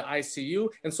away the ICU.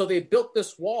 And so they built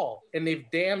this wall, and they've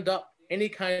dammed up any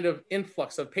kind of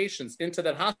influx of patients into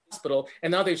that hospital.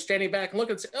 And now they're standing back and look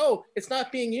and say, oh, it's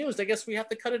not being used. I guess we have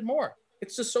to cut it more.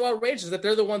 It's just so outrageous that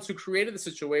they're the ones who created the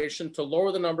situation to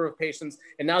lower the number of patients.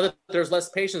 And now that there's less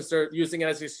patients, they're using it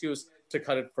as an excuse to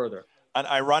cut it further. And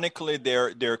ironically,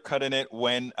 they're cutting it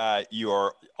when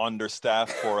you're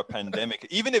understaffed for a pandemic.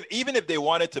 Even if they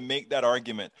wanted to make that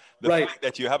argument, the fact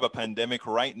that you have a pandemic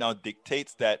right now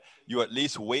dictates that you at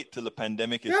least wait till the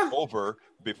pandemic is over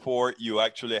before you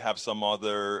actually have some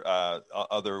other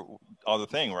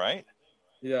thing, right?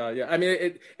 Yeah. I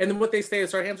mean, and then what they say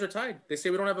is our hands are tied. They say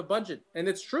we don't have a budget, and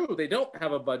it's true. They don't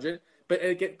have a budget. But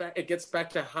it gets back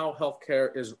to how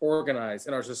healthcare is organized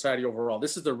in our society overall.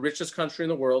 This is the richest country in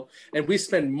the world, and we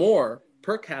spend more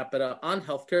per capita on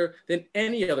healthcare than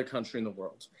any other country in the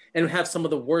world, and have some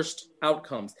of the worst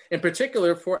outcomes. In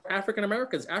particular, for African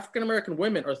Americans, African American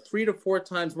women are 3 to 4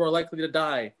 times more likely to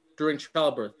die during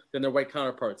childbirth than their white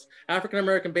counterparts. African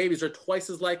American babies are twice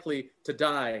as likely to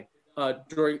die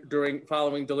during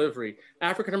following delivery.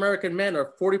 African American men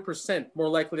are 40% more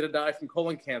likely to die from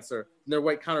colon cancer than their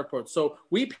white counterparts. So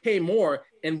we pay more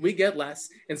and we get less,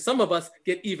 and some of us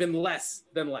get even less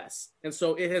than less. And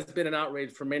so it has been an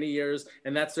outrage for many years,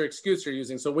 and that's their excuse they're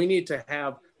using. So we need to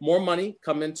have more money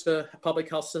come into public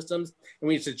health systems, and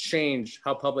we need to change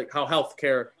how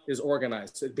healthcare is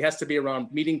organized. It has to be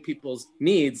around meeting people's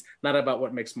needs, not about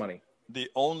what makes money. The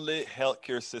only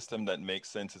healthcare system that makes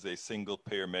sense is a single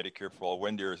payer Medicare for all,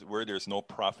 where there's no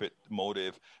profit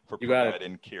motive for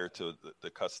providing care to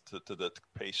the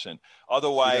patient.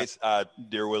 Otherwise,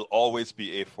 there will always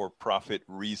be a for-profit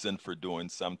reason for doing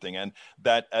something, and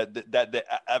that the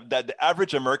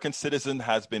average American citizen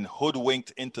has been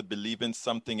hoodwinked into believing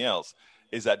something else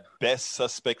is at best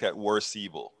suspect, at worst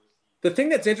evil. The thing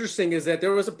that's interesting is that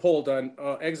there was a poll done,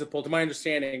 exit poll, to my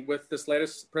understanding, with this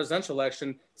latest presidential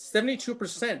election.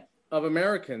 72% of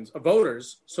Americans, of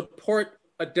voters, support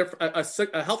a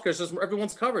healthcare system where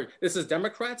everyone's covered. This is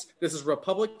Democrats, this is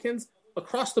Republicans,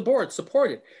 across the board support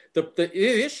it.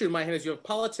 The issue in my hand is you have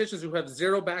politicians who have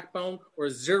zero backbone or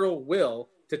zero will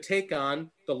to take on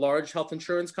the large health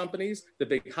insurance companies, the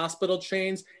big hospital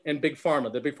chains, and big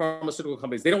pharma, the big pharmaceutical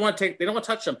companies. They don't want to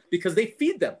touch them because they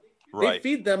feed them. They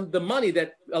feed them the money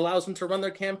that allows them to run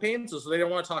their campaigns, so they don't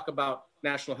want to talk about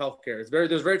national health care.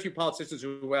 There's very few politicians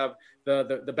who have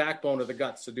the backbone or the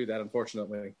guts to do that,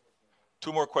 unfortunately.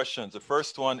 2 more questions. The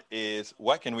first one is,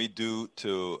 what can we do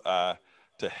to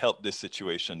help this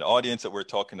situation? The audience that we're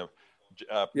talking to,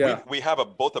 we have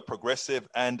both a progressive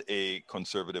and a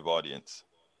conservative audience.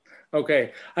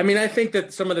 Okay. I mean, I think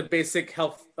that some of the basic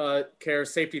health care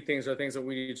safety things are things that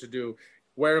we need to do.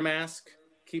 Wear a mask.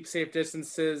 Keep safe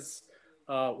distances,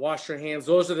 wash your hands.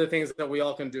 Those are the things that we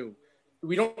all can do.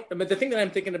 But the thing that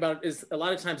I'm thinking about is a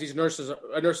lot of times these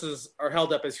nurses are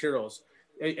held up as heroes.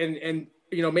 And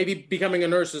maybe becoming a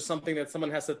nurse is something that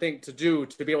someone has to think to do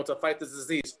to be able to fight this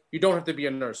disease. You don't have to be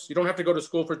a nurse. You don't have to go to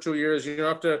school for 2 years. You don't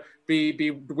have to be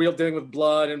dealing with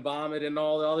blood and vomit and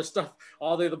all this stuff,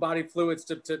 all the body fluids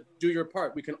to do your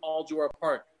part. We can all do our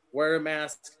part. Wear a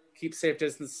mask, keep safe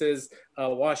distances,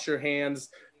 wash your hands.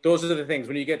 Those are the things.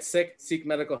 When you get sick, seek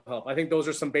medical help. I think those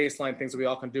are some baseline things that we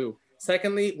all can do.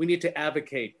 Secondly, we need to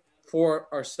advocate for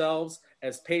ourselves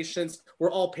as patients.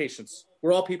 We're all patients.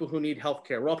 We're all people who need health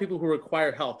care. We're all people who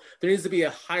require help. There needs to be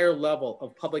a higher level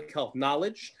of public health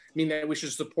knowledge, meaning that we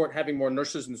should support having more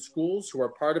nurses in schools who are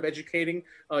part of educating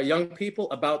young people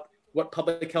about what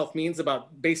public health means,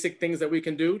 about basic things that we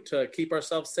can do to keep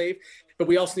ourselves safe. But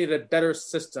we also need a better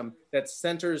system that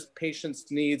centers patients'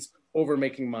 needs over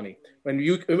making money.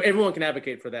 Everyone can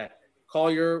advocate for that. Call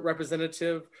your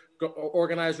representative,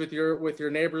 organize with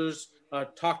your neighbors,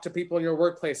 talk to people in your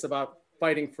workplace about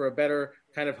fighting for a better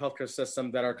kind of healthcare system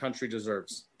that our country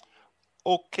deserves.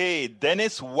 Okay,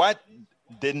 Dennis, what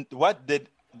didn't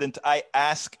I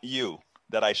ask you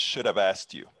that I should have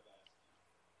asked you?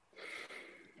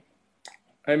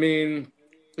 I mean,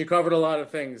 you covered a lot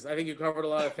of things. I think you covered a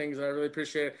lot of things, and I really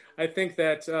appreciate it. I think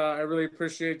that I really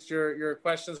appreciate your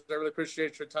questions. I really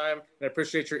appreciate your time, and I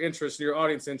appreciate your interest and your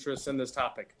audience interest in this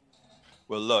topic.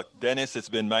 Well, look, Dennis, it's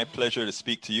been my pleasure to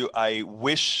speak to you. I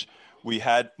wish we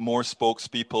had more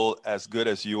spokespeople as good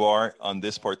as you are on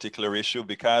this particular issue,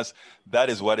 because that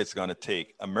is what it's going to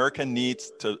take. America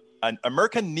needs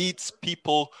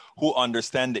people who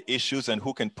understand the issues and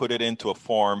who can put it into a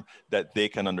form that they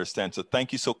can understand. So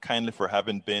thank you so kindly for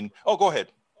having been. Oh, go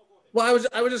ahead. Well,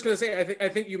 I was just going to say, I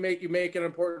think you make an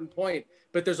important point,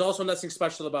 but there's also nothing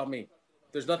special about me.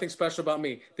 There's nothing special about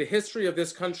me. The history of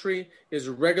this country is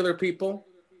regular people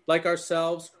like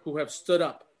ourselves who have stood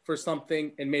up for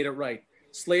something and made it right.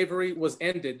 Slavery was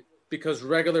ended because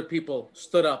regular people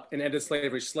stood up and ended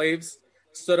slavery. Slaves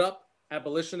stood up,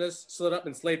 abolitionists stood up,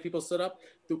 enslaved people stood up.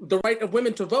 The right of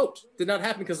women to vote did not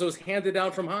happen because it was handed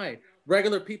down from high.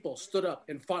 Regular people stood up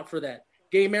and fought for that.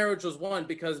 Gay marriage was won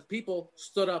because people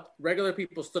stood up, regular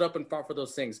people stood up and fought for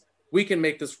those things. We can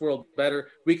make this world better.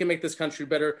 We can make this country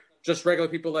better. Just regular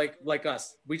people like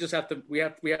us. We just have to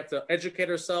educate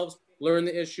ourselves, learn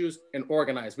the issues, and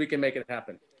organize. We can make it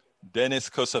happen. Dennis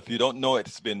Kosa, if you don't know it,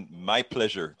 it's been my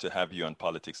pleasure to have you on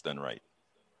Politics Done Right.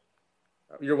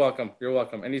 You're welcome. You're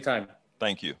welcome. Anytime.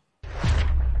 Thank you.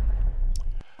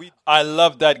 I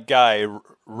love that guy,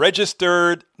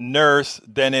 registered nurse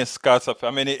Dennis Kosa.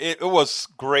 I mean, it was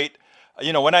great.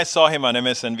 You know, when I saw him on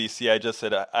MSNBC, I just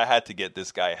said, I had to get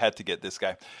this guy. I had to get this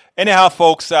guy. Anyhow,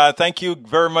 folks, thank you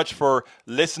very much for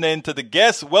listening to the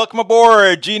guests. Welcome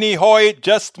aboard, Jeannie Hoyt,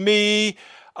 Just Me,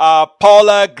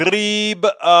 Paula Grebe.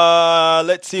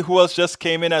 Let's see who else just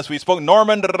came in as we spoke.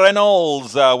 Norman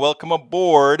Reynolds, welcome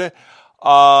aboard.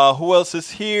 Who else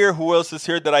is here? Who else is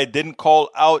here that I didn't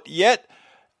call out yet?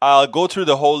 I'll go through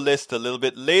the whole list a little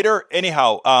bit later.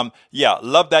 Anyhow, yeah,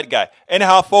 love that guy.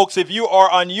 Anyhow, folks, if you are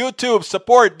on YouTube,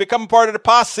 support, become part of the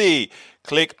posse.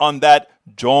 Click on that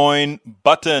join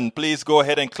button. Please go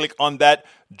ahead and click on that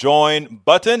join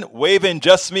button. Waving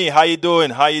Just Me. How you doing?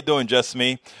 How you doing, Just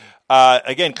Me?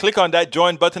 Again, click on that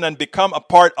join button and become a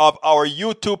part of our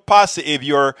YouTube posse. If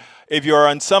you're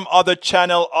on some other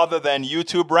channel other than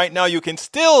YouTube right now, you can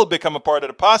still become a part of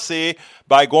the posse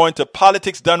by going to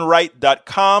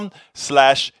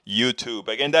politicsdoneright.com/YouTube.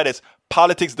 Again, that is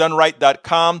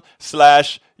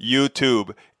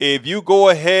politicsdoneright.com/YouTube. If you go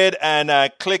ahead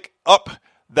and click up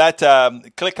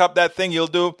that thing, you'll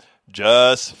do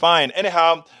just fine.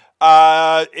 Anyhow,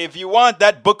 if you want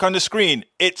that book on the screen,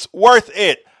 it's worth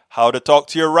it. How to Talk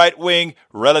to Your Right-Wing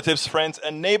Relatives, Friends,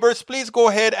 and Neighbors. Please go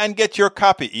ahead and get your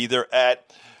copy either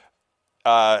at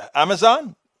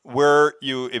Amazon, where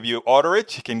if you order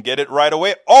it, you can get it right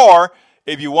away. Or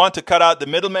if you want to cut out the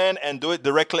middleman and do it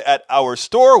directly at our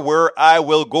store, where I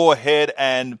will go ahead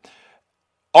and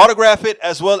autograph it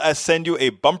as well as send you a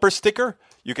bumper sticker.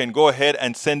 You can go ahead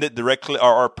and send it directly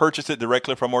or purchase it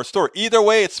directly from our store. Either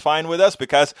way, it's fine with us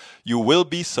because you will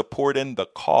be supporting the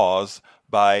cause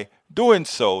by doing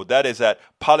so. That is at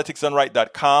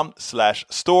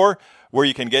politicsdoneright.com/store, where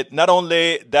you can get not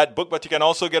only that book, but you can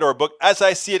also get our book, As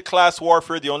I See It, Class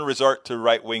Warfare, The Only Resort to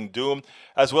Right-Wing Doom,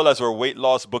 as well as our weight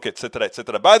loss book, etc.,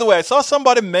 etc. By the way, I saw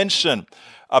somebody mention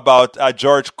about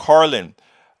George Carlin.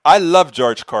 I love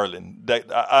George Carlin.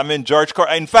 George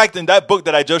Carlin. In fact, in that book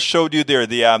that I just showed you there,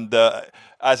 the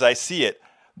As I See It,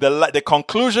 the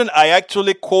conclusion, I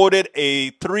actually quoted a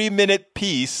 3-minute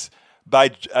piece by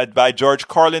George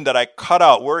Carlin that I cut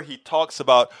out, where he talks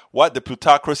about what the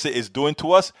plutocracy is doing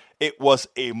to us. It was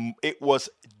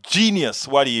genius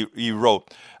what he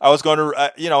wrote. I was going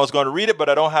to read it, but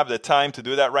I don't have the time to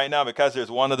do that right now because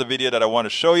there's one other video that I want to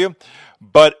show you.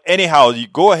 But anyhow, you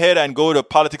go ahead and go to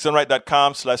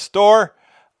politicsdoneright.com/store,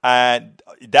 and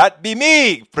that be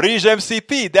me, Frige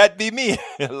MCP. That be me.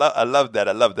 I love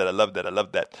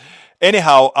that.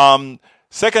 Anyhow,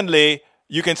 secondly,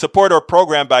 you can support our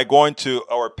program by going to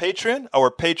our Patreon. Our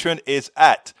Patreon is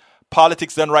at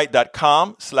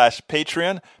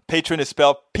politicsdoneright.com/Patreon. Patreon is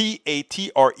spelled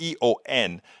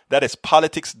Patreon. That is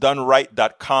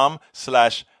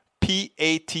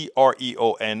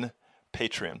politicsdoneright.com/Patreon.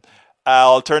 Patreon.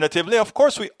 Alternatively, of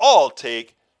course, we all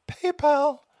take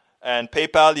PayPal. And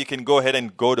PayPal, you can go ahead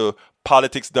and go to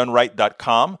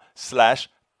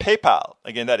politicsdoneright.com/PayPal.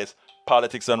 Again, that is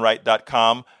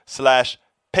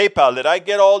politicsdoneright.com/PayPal. Did I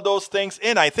get all those things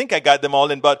in? I think I got them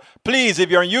all in. But please, if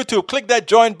you're on YouTube, click that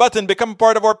join button. Become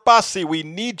part of our posse. We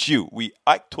need you. We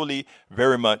actually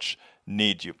very much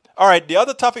need you. All right. The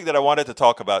other topic that I wanted to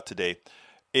talk about today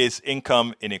is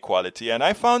income inequality. And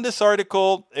I found this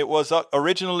article. It was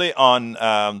originally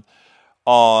on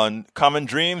Common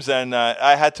Dreams, and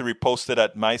I had to repost it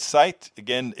at my site.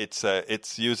 Again, it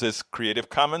uses Creative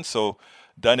Commons, so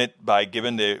done it by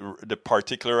giving the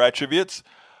particular attributes.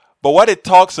 But what it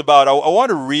talks about, I want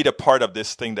to read a part of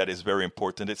this thing that is very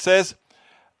important. It says,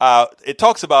 it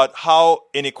talks about how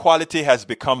inequality has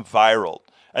become viral.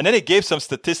 And then it gave some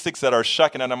statistics that are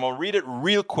shocking, and I'm going to read it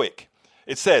real quick.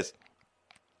 It says,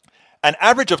 an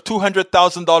average of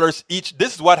 $200,000 each.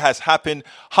 This is what has happened.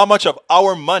 How much of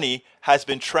our money has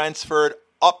been transferred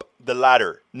up the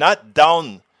ladder, not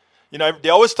down. You know, they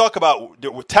always talk about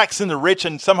we're taxing the rich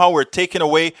and somehow we're taking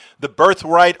away the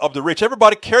birthright of the rich.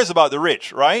 Everybody cares about the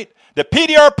rich, right? The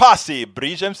PDR posse,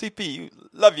 Brige MCP,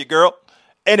 love you, girl.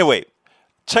 Anyway,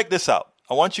 check this out.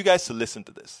 I want you guys to listen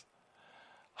to this.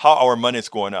 How our money is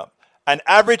going up. an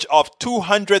average of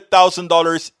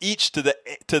 $200,000 each to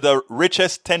the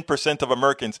richest 10% of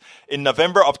Americans. In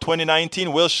November of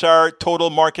 2019, Wilshire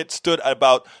total market stood at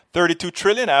about $32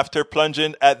 trillion after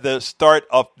plunging at the start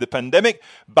of the pandemic.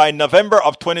 By November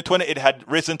of 2020, it had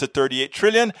risen to $38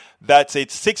 trillion. That's a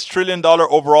 $6 trillion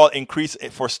overall increase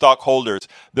for stockholders.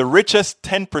 The richest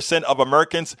 10% of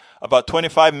Americans, about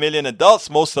 25 million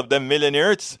adults, most of them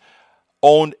millionaires,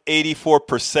 owned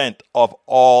 84% of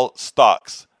all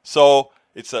stocks. So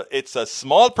it's a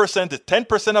small percentage.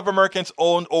 10% of Americans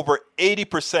own over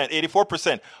 80%,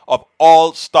 84% of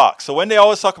all stocks. So when they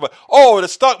always talk about, oh, the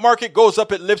stock market goes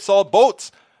up, it lifts all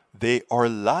boats, they are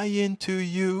lying to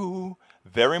you.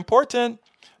 Very important.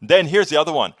 Then here's the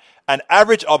other one. An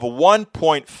average of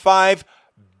 $1.5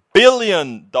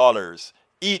 billion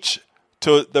each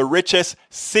to the richest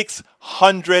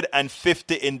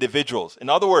 650 individuals. In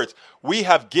other words, we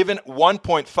have given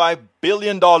 $1.5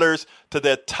 billion to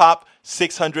the top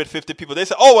 650 people. They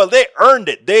say, oh, well, they earned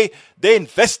it. They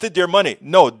invested their money.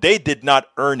 No, they did not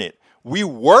earn it. We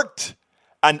worked,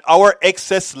 and our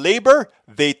excess labor,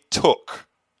 they took.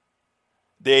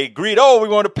 They agreed, oh, we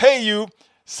want to pay you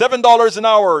 $7 an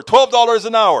hour, $12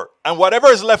 an hour, and whatever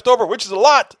is left over, which is a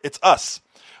lot, it's us.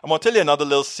 I'm going to tell you another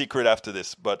little secret after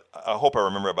this, but I hope I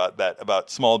remember about that, about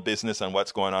small business and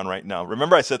what's going on right now.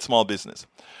 Remember I said small business.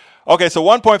 Okay, so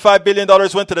 $1.5 billion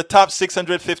went to the top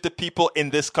 650 people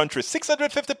in this country.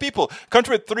 650 people.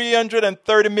 Country with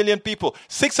 330 million people.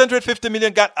 650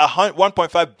 million got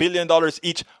 $1.5 billion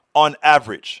each on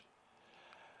average.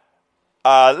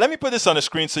 Let me put this on the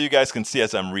screen so you guys can see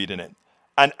as I'm reading it.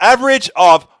 An average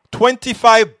of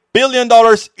 $25 billion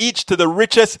each to the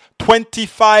richest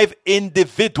 25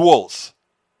 individuals.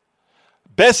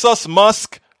 Bezos,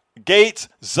 Musk, Gates,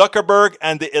 Zuckerberg,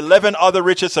 and the 11 other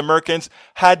richest Americans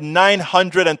had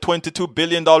 $922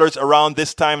 billion around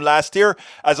this time last year.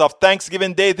 As of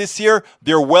Thanksgiving Day this year,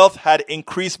 their wealth had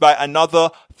increased by another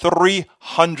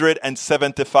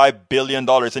 $375 billion.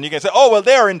 And you can say, oh, well,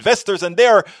 they are investors and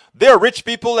they're rich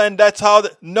people and that's how...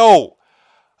 No.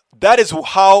 That is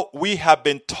how we have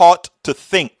been taught to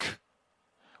think.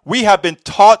 We have been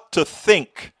taught to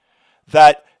think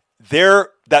that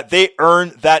they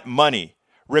earn that money.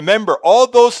 Remember, all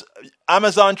those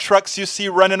Amazon trucks you see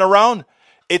running around,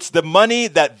 it's the money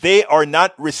that they are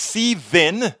not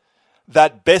receiving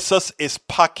that Bezos is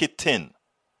pocketing.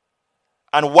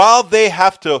 And while they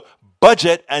have to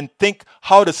budget and think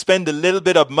how to spend the little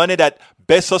bit of money that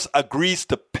Bezos agrees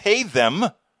to pay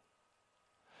them,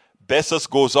 Bezos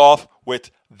goes off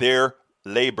with their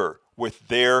labor, with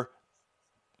their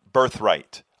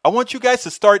birthright. I want you guys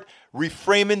to start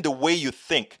reframing the way you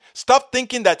think. Stop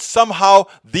thinking that somehow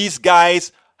these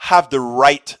guys have the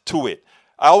right to it.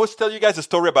 I always tell you guys a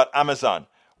story about Amazon.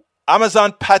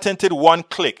 Amazon patented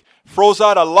one-click, froze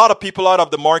out a lot of people out of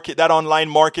the market, that online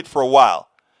market for a while,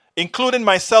 including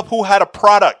myself who had a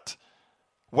product.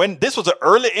 When this was the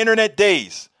early internet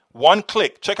days, one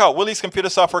click. Check out Willie's Computer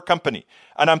Software Company.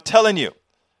 And I'm telling you,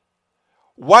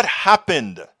 what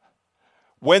happened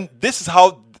when this is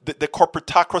how the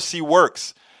corporatocracy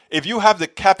works. If you have the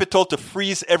capital to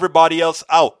freeze everybody else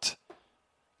out,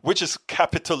 which is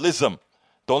capitalism,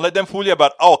 don't let them fool you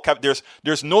about,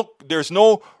 there's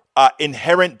no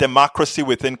inherent democracy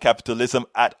within capitalism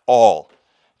at all.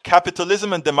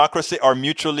 Capitalism and democracy are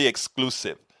mutually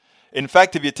exclusive. In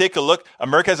fact, if you take a look,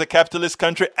 America is a capitalist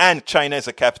country and China is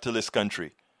a capitalist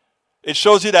country. It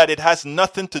shows you that it has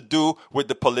nothing to do with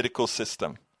the political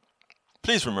system.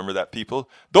 Please remember that, people.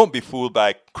 Don't be fooled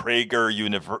by Prager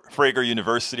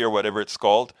University or whatever it's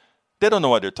called. They don't know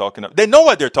what they're talking about. They know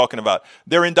what they're talking about.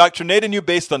 They're indoctrinating you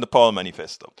based on the Powell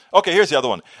Manifesto. Okay, here's the other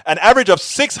one. An average of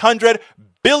 $600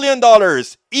 billion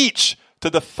each to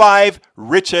the 5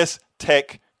 richest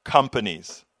tech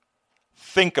companies.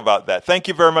 Think about that. Thank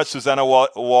you very much, Susanna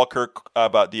Walker,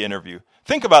 about the interview.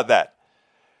 Think about that.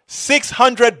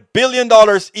 $600 billion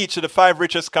each of the 5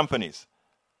 richest companies.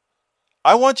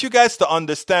 I want you guys to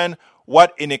understand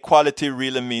what inequality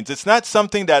really means. It's not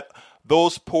something that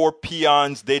those poor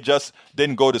peons, they just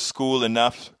didn't go to school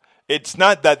enough. It's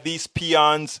not that these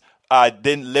peons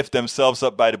didn't lift themselves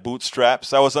up by the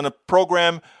bootstraps. I was on a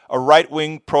program, a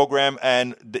right-wing program,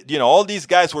 and all these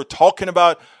guys were talking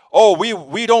about, oh,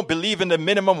 we don't believe in the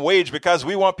minimum wage because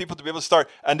we want people to be able to start.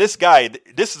 And this guy,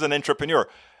 this is an entrepreneur.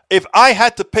 If I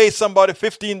had to pay somebody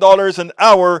 $15 an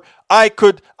hour, I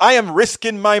am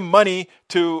risking my money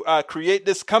to create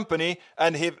this company.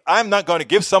 And if I'm not going to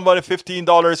give somebody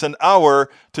 $15 an hour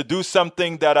to do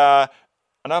something that,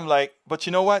 and I'm like, but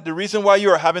you know what? The reason why you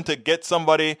are having to get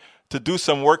somebody to do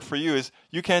some work for you is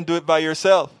you can't do it by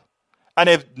yourself. And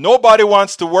if nobody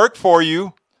wants to work for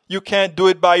you, You can't do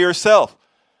it by yourself.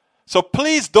 So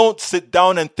please don't sit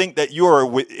down and think that you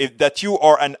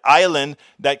are an island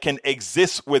that can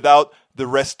exist without the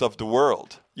rest of the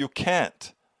world. You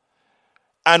can't.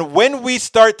 And when we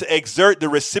start to exert the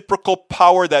reciprocal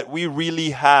power that we really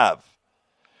have,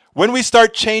 when we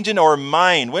start changing our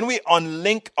mind, when we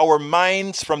unlink our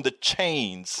minds from the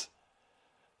chains,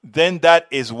 then that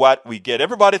is what we get.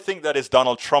 Everybody think that it's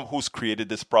Donald Trump who's created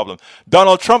this problem.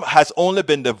 Donald Trump has only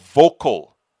been the vocal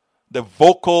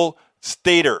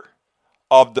stater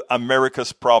of the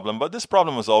America's problem. But this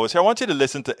problem was always here. I want you to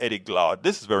listen to Eddie Glaude.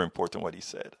 This is very important what he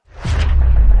said.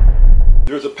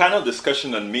 There's a panel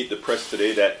discussion on Meet the Press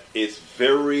today that is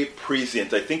very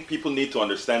prescient. I think people need to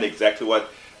understand exactly what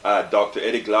Dr.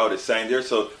 Eddie Glaude is saying there.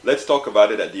 So let's talk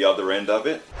about it at the other end of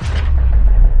it.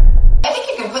 I think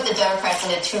you can put the Democrats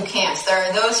into two camps. There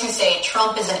are those who say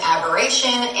Trump is an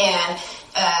aberration and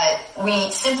we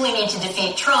simply need to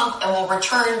defeat Trump and we'll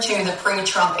return to the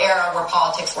pre-Trump era where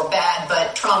politics were bad,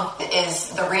 but Trump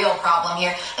is the real problem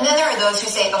here. And then there are those who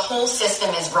say the whole system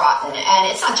is rotten. And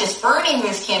it's not just Bernie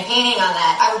who's campaigning on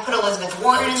that. I would put Elizabeth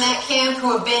Warren in that camp,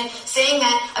 who have been saying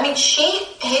that. I mean, she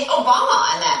hit Obama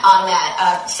on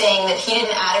that, saying that he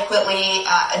didn't adequately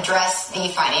address the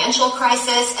financial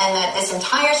crisis and that this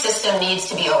entire system needs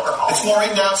to be overhauled. It's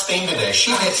Maureen Downstein today.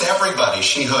 She hits everybody.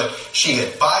 She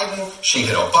hit Biden. She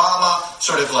hit Obama,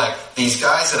 sort of like these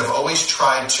guys that have always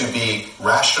tried to be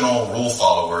rational rule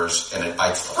followers, and it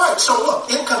bites them. Right, so look,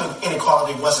 income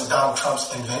inequality wasn't Donald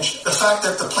Trump's invention. The fact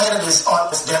that the planet is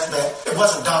on its deathbed, it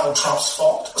wasn't Donald Trump's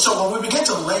fault. So when we begin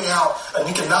to lay out an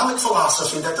economic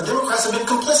philosophy that the Democrats have been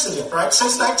complicit in, right,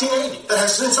 since 1980, that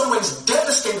has in some ways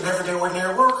devastated everyday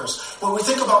ordinary workers, when we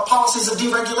think about policies of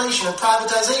deregulation and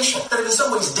privatization that have in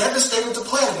some ways devastated the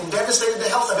planet and devastated the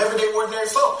health of everyday ordinary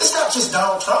folk, it's not just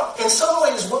Donald Trump. In some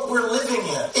ways, what we're living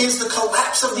in is the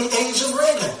collapse of the age of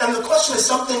Reagan. And the question is,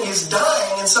 something is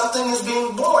dying and something is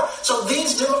being born. So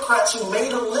these Democrats who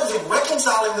made a living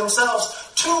reconciling themselves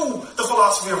to the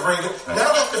philosophy of Reagan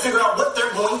now have to figure out what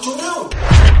they're going to do.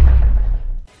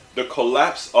 The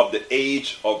collapse of the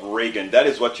age of Reagan, that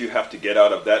is what you have to get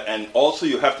out of that. And also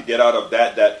you have to get out of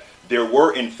that there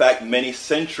were in fact many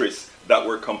centrists that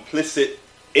were complicit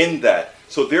in that.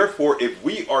 So therefore, if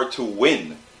we are to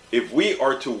win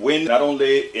not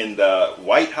only in the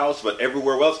White House, but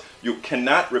everywhere else, you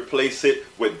cannot replace it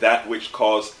with that which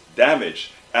caused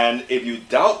damage. And if you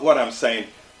doubt what I'm saying,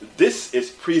 this is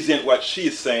prescient what she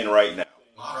is saying right now.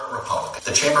 Moderate Republican,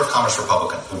 the Chamber of Commerce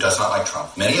Republican, who does not like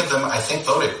Trump. Many of them, I think,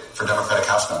 voted for Democratic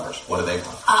House members. What do they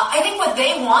want? I think what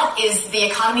they want is the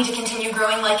economy to continue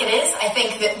growing like it is. I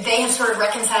think that they have sort of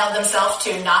reconciled themselves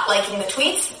to not liking the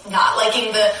tweets, not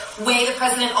liking the way the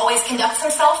president always conducts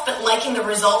himself, but liking the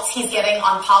results he's getting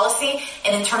on policy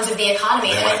and in terms of the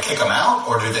economy. They want to kick him out,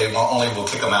 or do they only will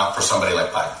kick him out for somebody like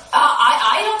Biden?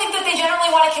 I don't think that they generally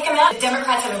want to kick him out. The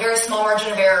Democrats have a very small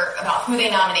margin of error about who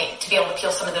they nominate to be able to peel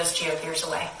some of those GOPers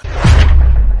away.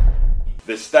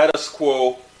 The status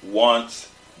quo wants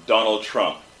Donald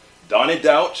Trump. Donnie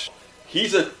Deutsch,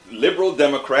 he's a liberal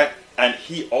Democrat, and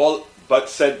he all but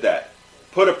said that.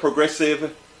 Put a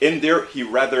progressive in there, he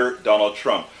rather Donald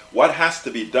Trump. What has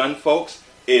to be done, folks,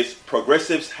 is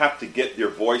progressives have to get their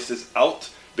voices out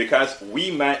because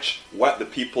we match what the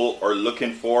people are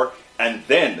looking for, and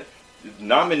then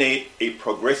nominate a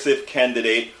progressive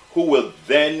candidate who will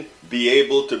then be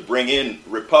able to bring in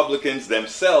Republicans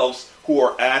themselves who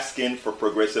are asking for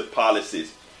progressive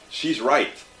policies. She's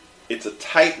right. It's a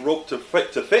tightrope to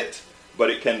fit, but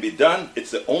it can be done.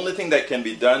 It's the only thing that can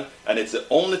be done, and it's the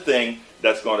only thing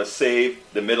that's going to save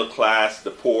the middle class,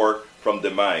 the poor, from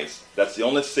demise. That's the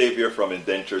only savior from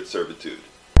indentured servitude.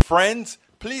 Friends,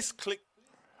 please click.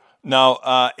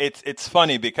 Now, it's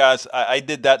funny because I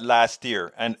did that last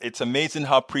year, and it's amazing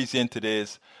how prescient it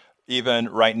is even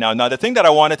right now. Now, the thing that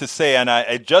I wanted to say, and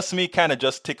it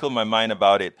just tickled my mind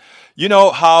about it. You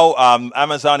know how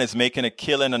Amazon is making a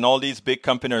killing, and all these big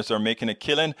companies are making a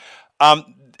killing.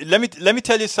 Let me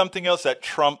tell you something else that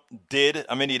Trump did.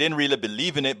 I mean, he didn't really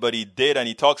believe in it, but he did, and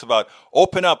he talks about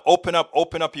open up.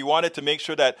 He wanted to make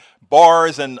sure that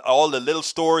bars and all the little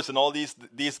stores and all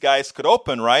these guys could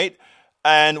open, right?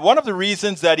 And one of the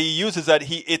reasons that he uses that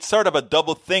it's sort of a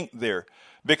double think there,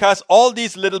 because all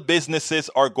these little businesses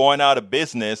are going out of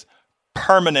business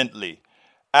permanently.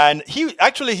 And he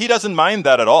doesn't mind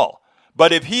that at all.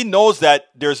 But if he knows that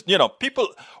there's, people,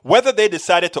 whether they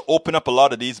decided to open up a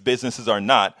lot of these businesses or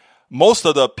not, most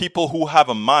of the people who have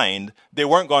a mind, they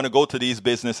weren't going to go to these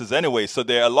businesses anyway. So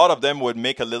a lot of them would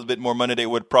make a little bit more money. They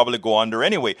would probably go under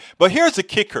anyway. But here's the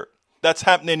kicker that's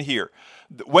happening here.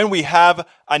 When we have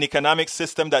an economic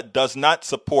system that does not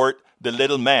support the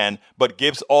little man, but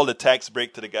gives all the tax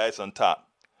break to the guys on top.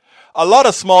 A lot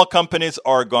of small companies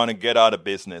are going to get out of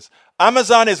business.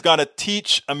 Amazon is going to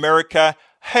teach America,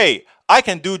 hey, I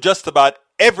can do just about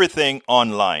everything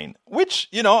online, which,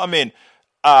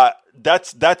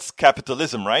 that's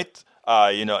capitalism, right?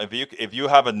 If you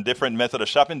have a different method of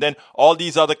shopping, then all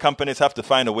these other companies have to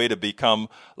find a way to become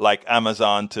like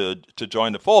Amazon to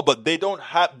join the fold. But they don't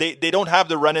have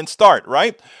the running start,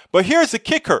 right? But here's the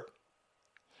kicker: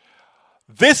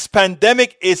 this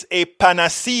pandemic is a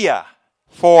panacea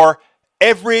for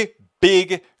every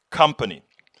big company,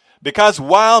 because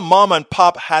while mom and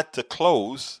pop had to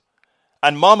close,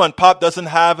 and mom and pop doesn't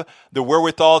have the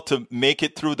wherewithal to make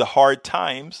it through the hard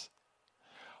times,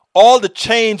 all the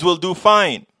chains will do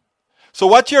fine. So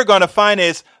what you're going to find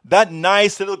is that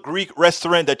nice little Greek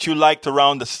restaurant that you liked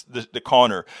around the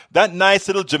corner, that nice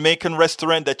little Jamaican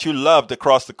restaurant that you loved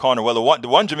across the corner. Well, the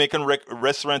one Jamaican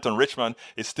restaurant on Richmond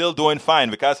is still doing fine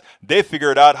because they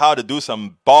figured out how to do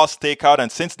some boss takeout,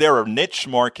 and since they're a niche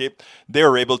market,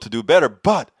 they're able to do better.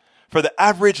 But for the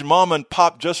average mom and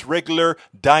pop, just regular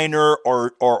diner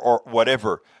or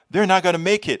whatever, they're not going to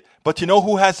make it. But you know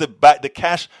who has the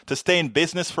cash to stay in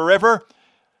business forever?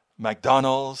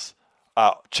 McDonald's,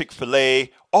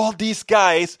 Chick-fil-A, all these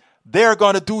guys, they're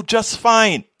going to do just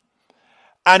fine.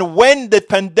 And when the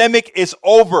pandemic is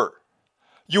over,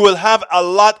 you will have a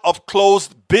lot of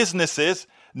closed businesses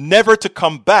never to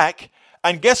come back.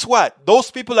 And guess what?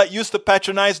 Those people that used to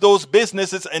patronize those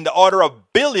businesses in the order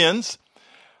of billions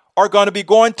are going to be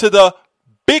going to the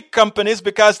big companies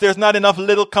because there's not enough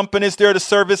little companies there to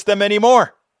service them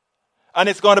anymore. And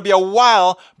it's going to be a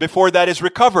while before that is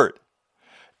recovered.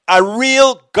 A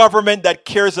real government that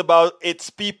cares about its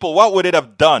people, what would it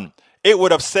have done? It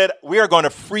would have said, we are going to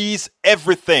freeze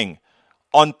everything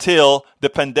until the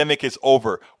pandemic is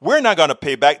over. We're not going to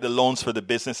pay back the loans for the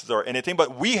businesses or anything,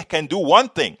 but we can do one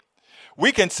thing.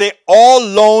 We can say all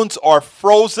loans are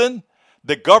frozen.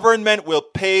 The government will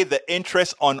pay the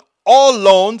interest on all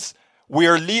loans.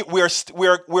 We're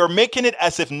making it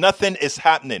as if nothing is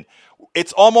happening.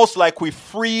 It's almost like we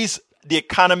freeze the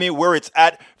economy where it's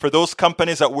at for those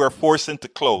companies that we're forcing to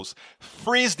close.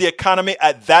 Freeze the economy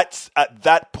at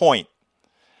that point.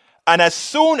 And as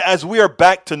soon as we are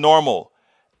back to normal,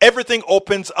 everything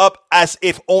opens up as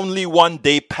if only one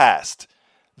day passed.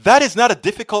 That is not a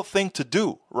difficult thing to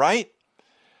do, right?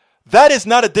 That is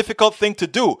not a difficult thing to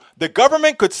do. The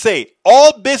government could say,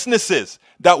 all businesses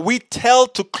that we tell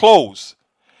to close,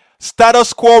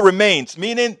 status quo remains,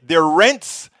 meaning their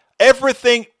rents,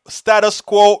 everything status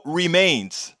quo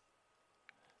remains.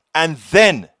 And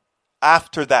then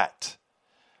after that,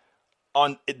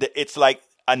 it's like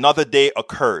another day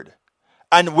occurred.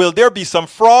 And will there be some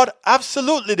fraud?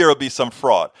 Absolutely there will be some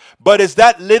fraud. But is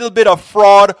that little bit of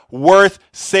fraud worth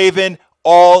saving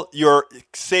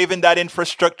that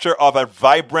infrastructure of a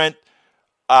vibrant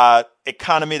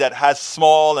economy that has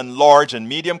small and large and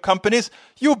medium companies?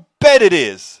 You bet it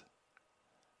is.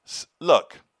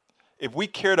 Look, if we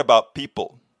cared about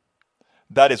people,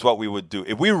 that is what we would do.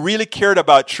 If we really cared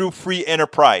about true free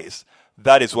enterprise,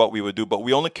 that is what we would do. But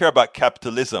we only care about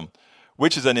capitalism,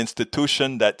 which is an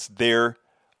institution that's there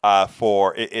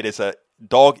it is a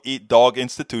dog-eat-dog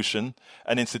institution,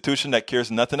 an institution that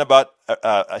cares nothing about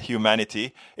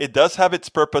humanity. It does have its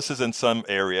purposes in some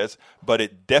areas, but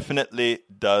it definitely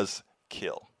does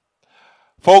kill.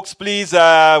 Folks, please,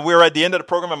 we're at the end of the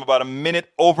program. I'm about a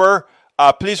minute over.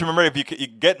 Please remember, if you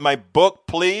get my book,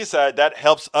 please, that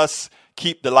helps us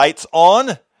keep the lights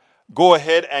on. Go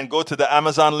ahead and go to the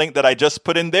Amazon link that I just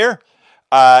put in there.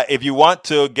 If you want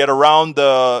to get around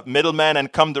the middleman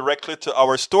and come directly to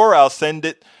our store, I'll send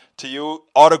it to you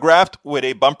autographed with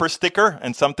a bumper sticker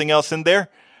and something else in there.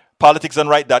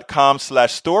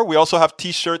 politicsdoneright.com/store. We also have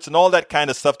t-shirts and all that kind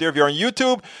of stuff there. If you're on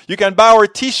YouTube, you can buy our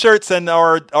t-shirts and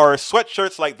our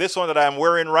sweatshirts like this one that I'm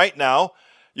wearing right now.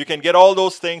 You can get all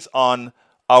those things on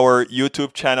our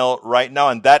YouTube channel right now,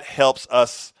 and that helps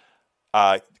us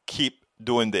keep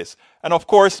doing this. And of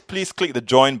course, please click the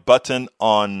join button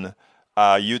on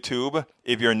YouTube.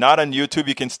 If you're not on YouTube,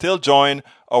 you can still join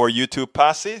our YouTube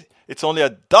posse. It's only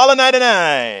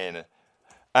 $1.99.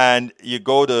 And you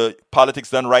go to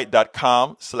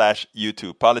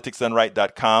politicsdoneright.com/YouTube.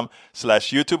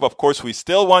 politicsdoneright.com/YouTube. Of course, we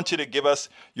still want you to give us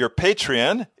your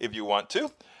Patreon if you want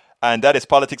to. And that is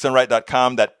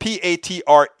politicsdoneright.com. That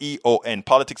Patreon.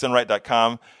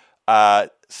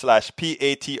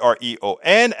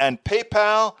 politicsdoneright.com/Patreon. And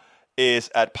PayPal is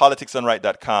at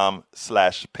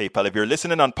politicsdoneright.com/PayPal. If you're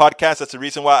listening on podcasts, that's the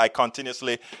reason why I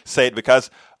continuously say it, because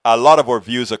a lot of our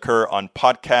views occur on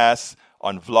podcasts,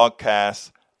 on vlogcasts,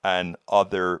 and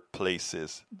other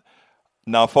places.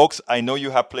 Now, folks, I know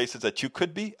you have places that you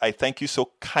could be. I thank you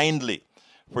so kindly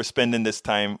for spending this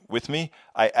time with me.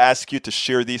 I ask you to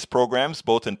share these programs,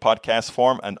 both in podcast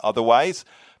form and otherwise,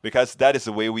 because that is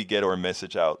the way we get our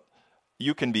message out.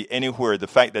 You can be anywhere. The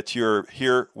fact that you're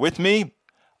here with me,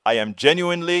 I am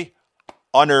genuinely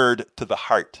honored to the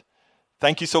heart.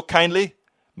 Thank you so kindly.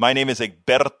 My name is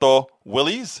Egberto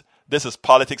Willies. This is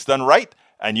Politics Done Right.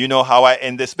 And you know how I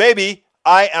end this baby.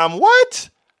 I am what?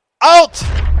 Out!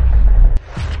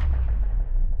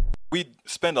 We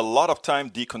spend a lot of time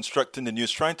deconstructing the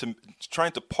news, trying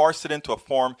to parse it into a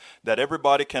form that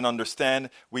everybody can understand.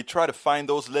 We try to find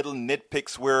those little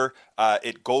nitpicks where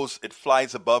it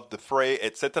flies above the fray,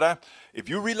 etc. If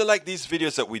you really like these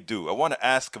videos that we do, I want to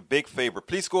ask a big favor.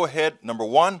 Please go ahead. Number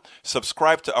 1,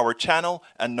 subscribe to our channel.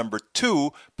 And number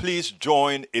 2, please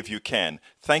join if you can.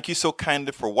 Thank you so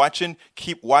kindly for watching.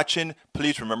 Keep watching.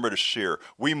 Please remember to share.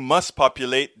 We must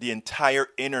populate the entire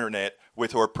internet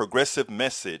with our progressive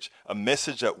message, a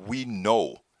message that we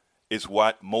know is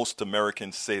what most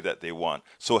Americans say that they want.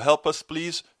 So help us,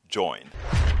 please join.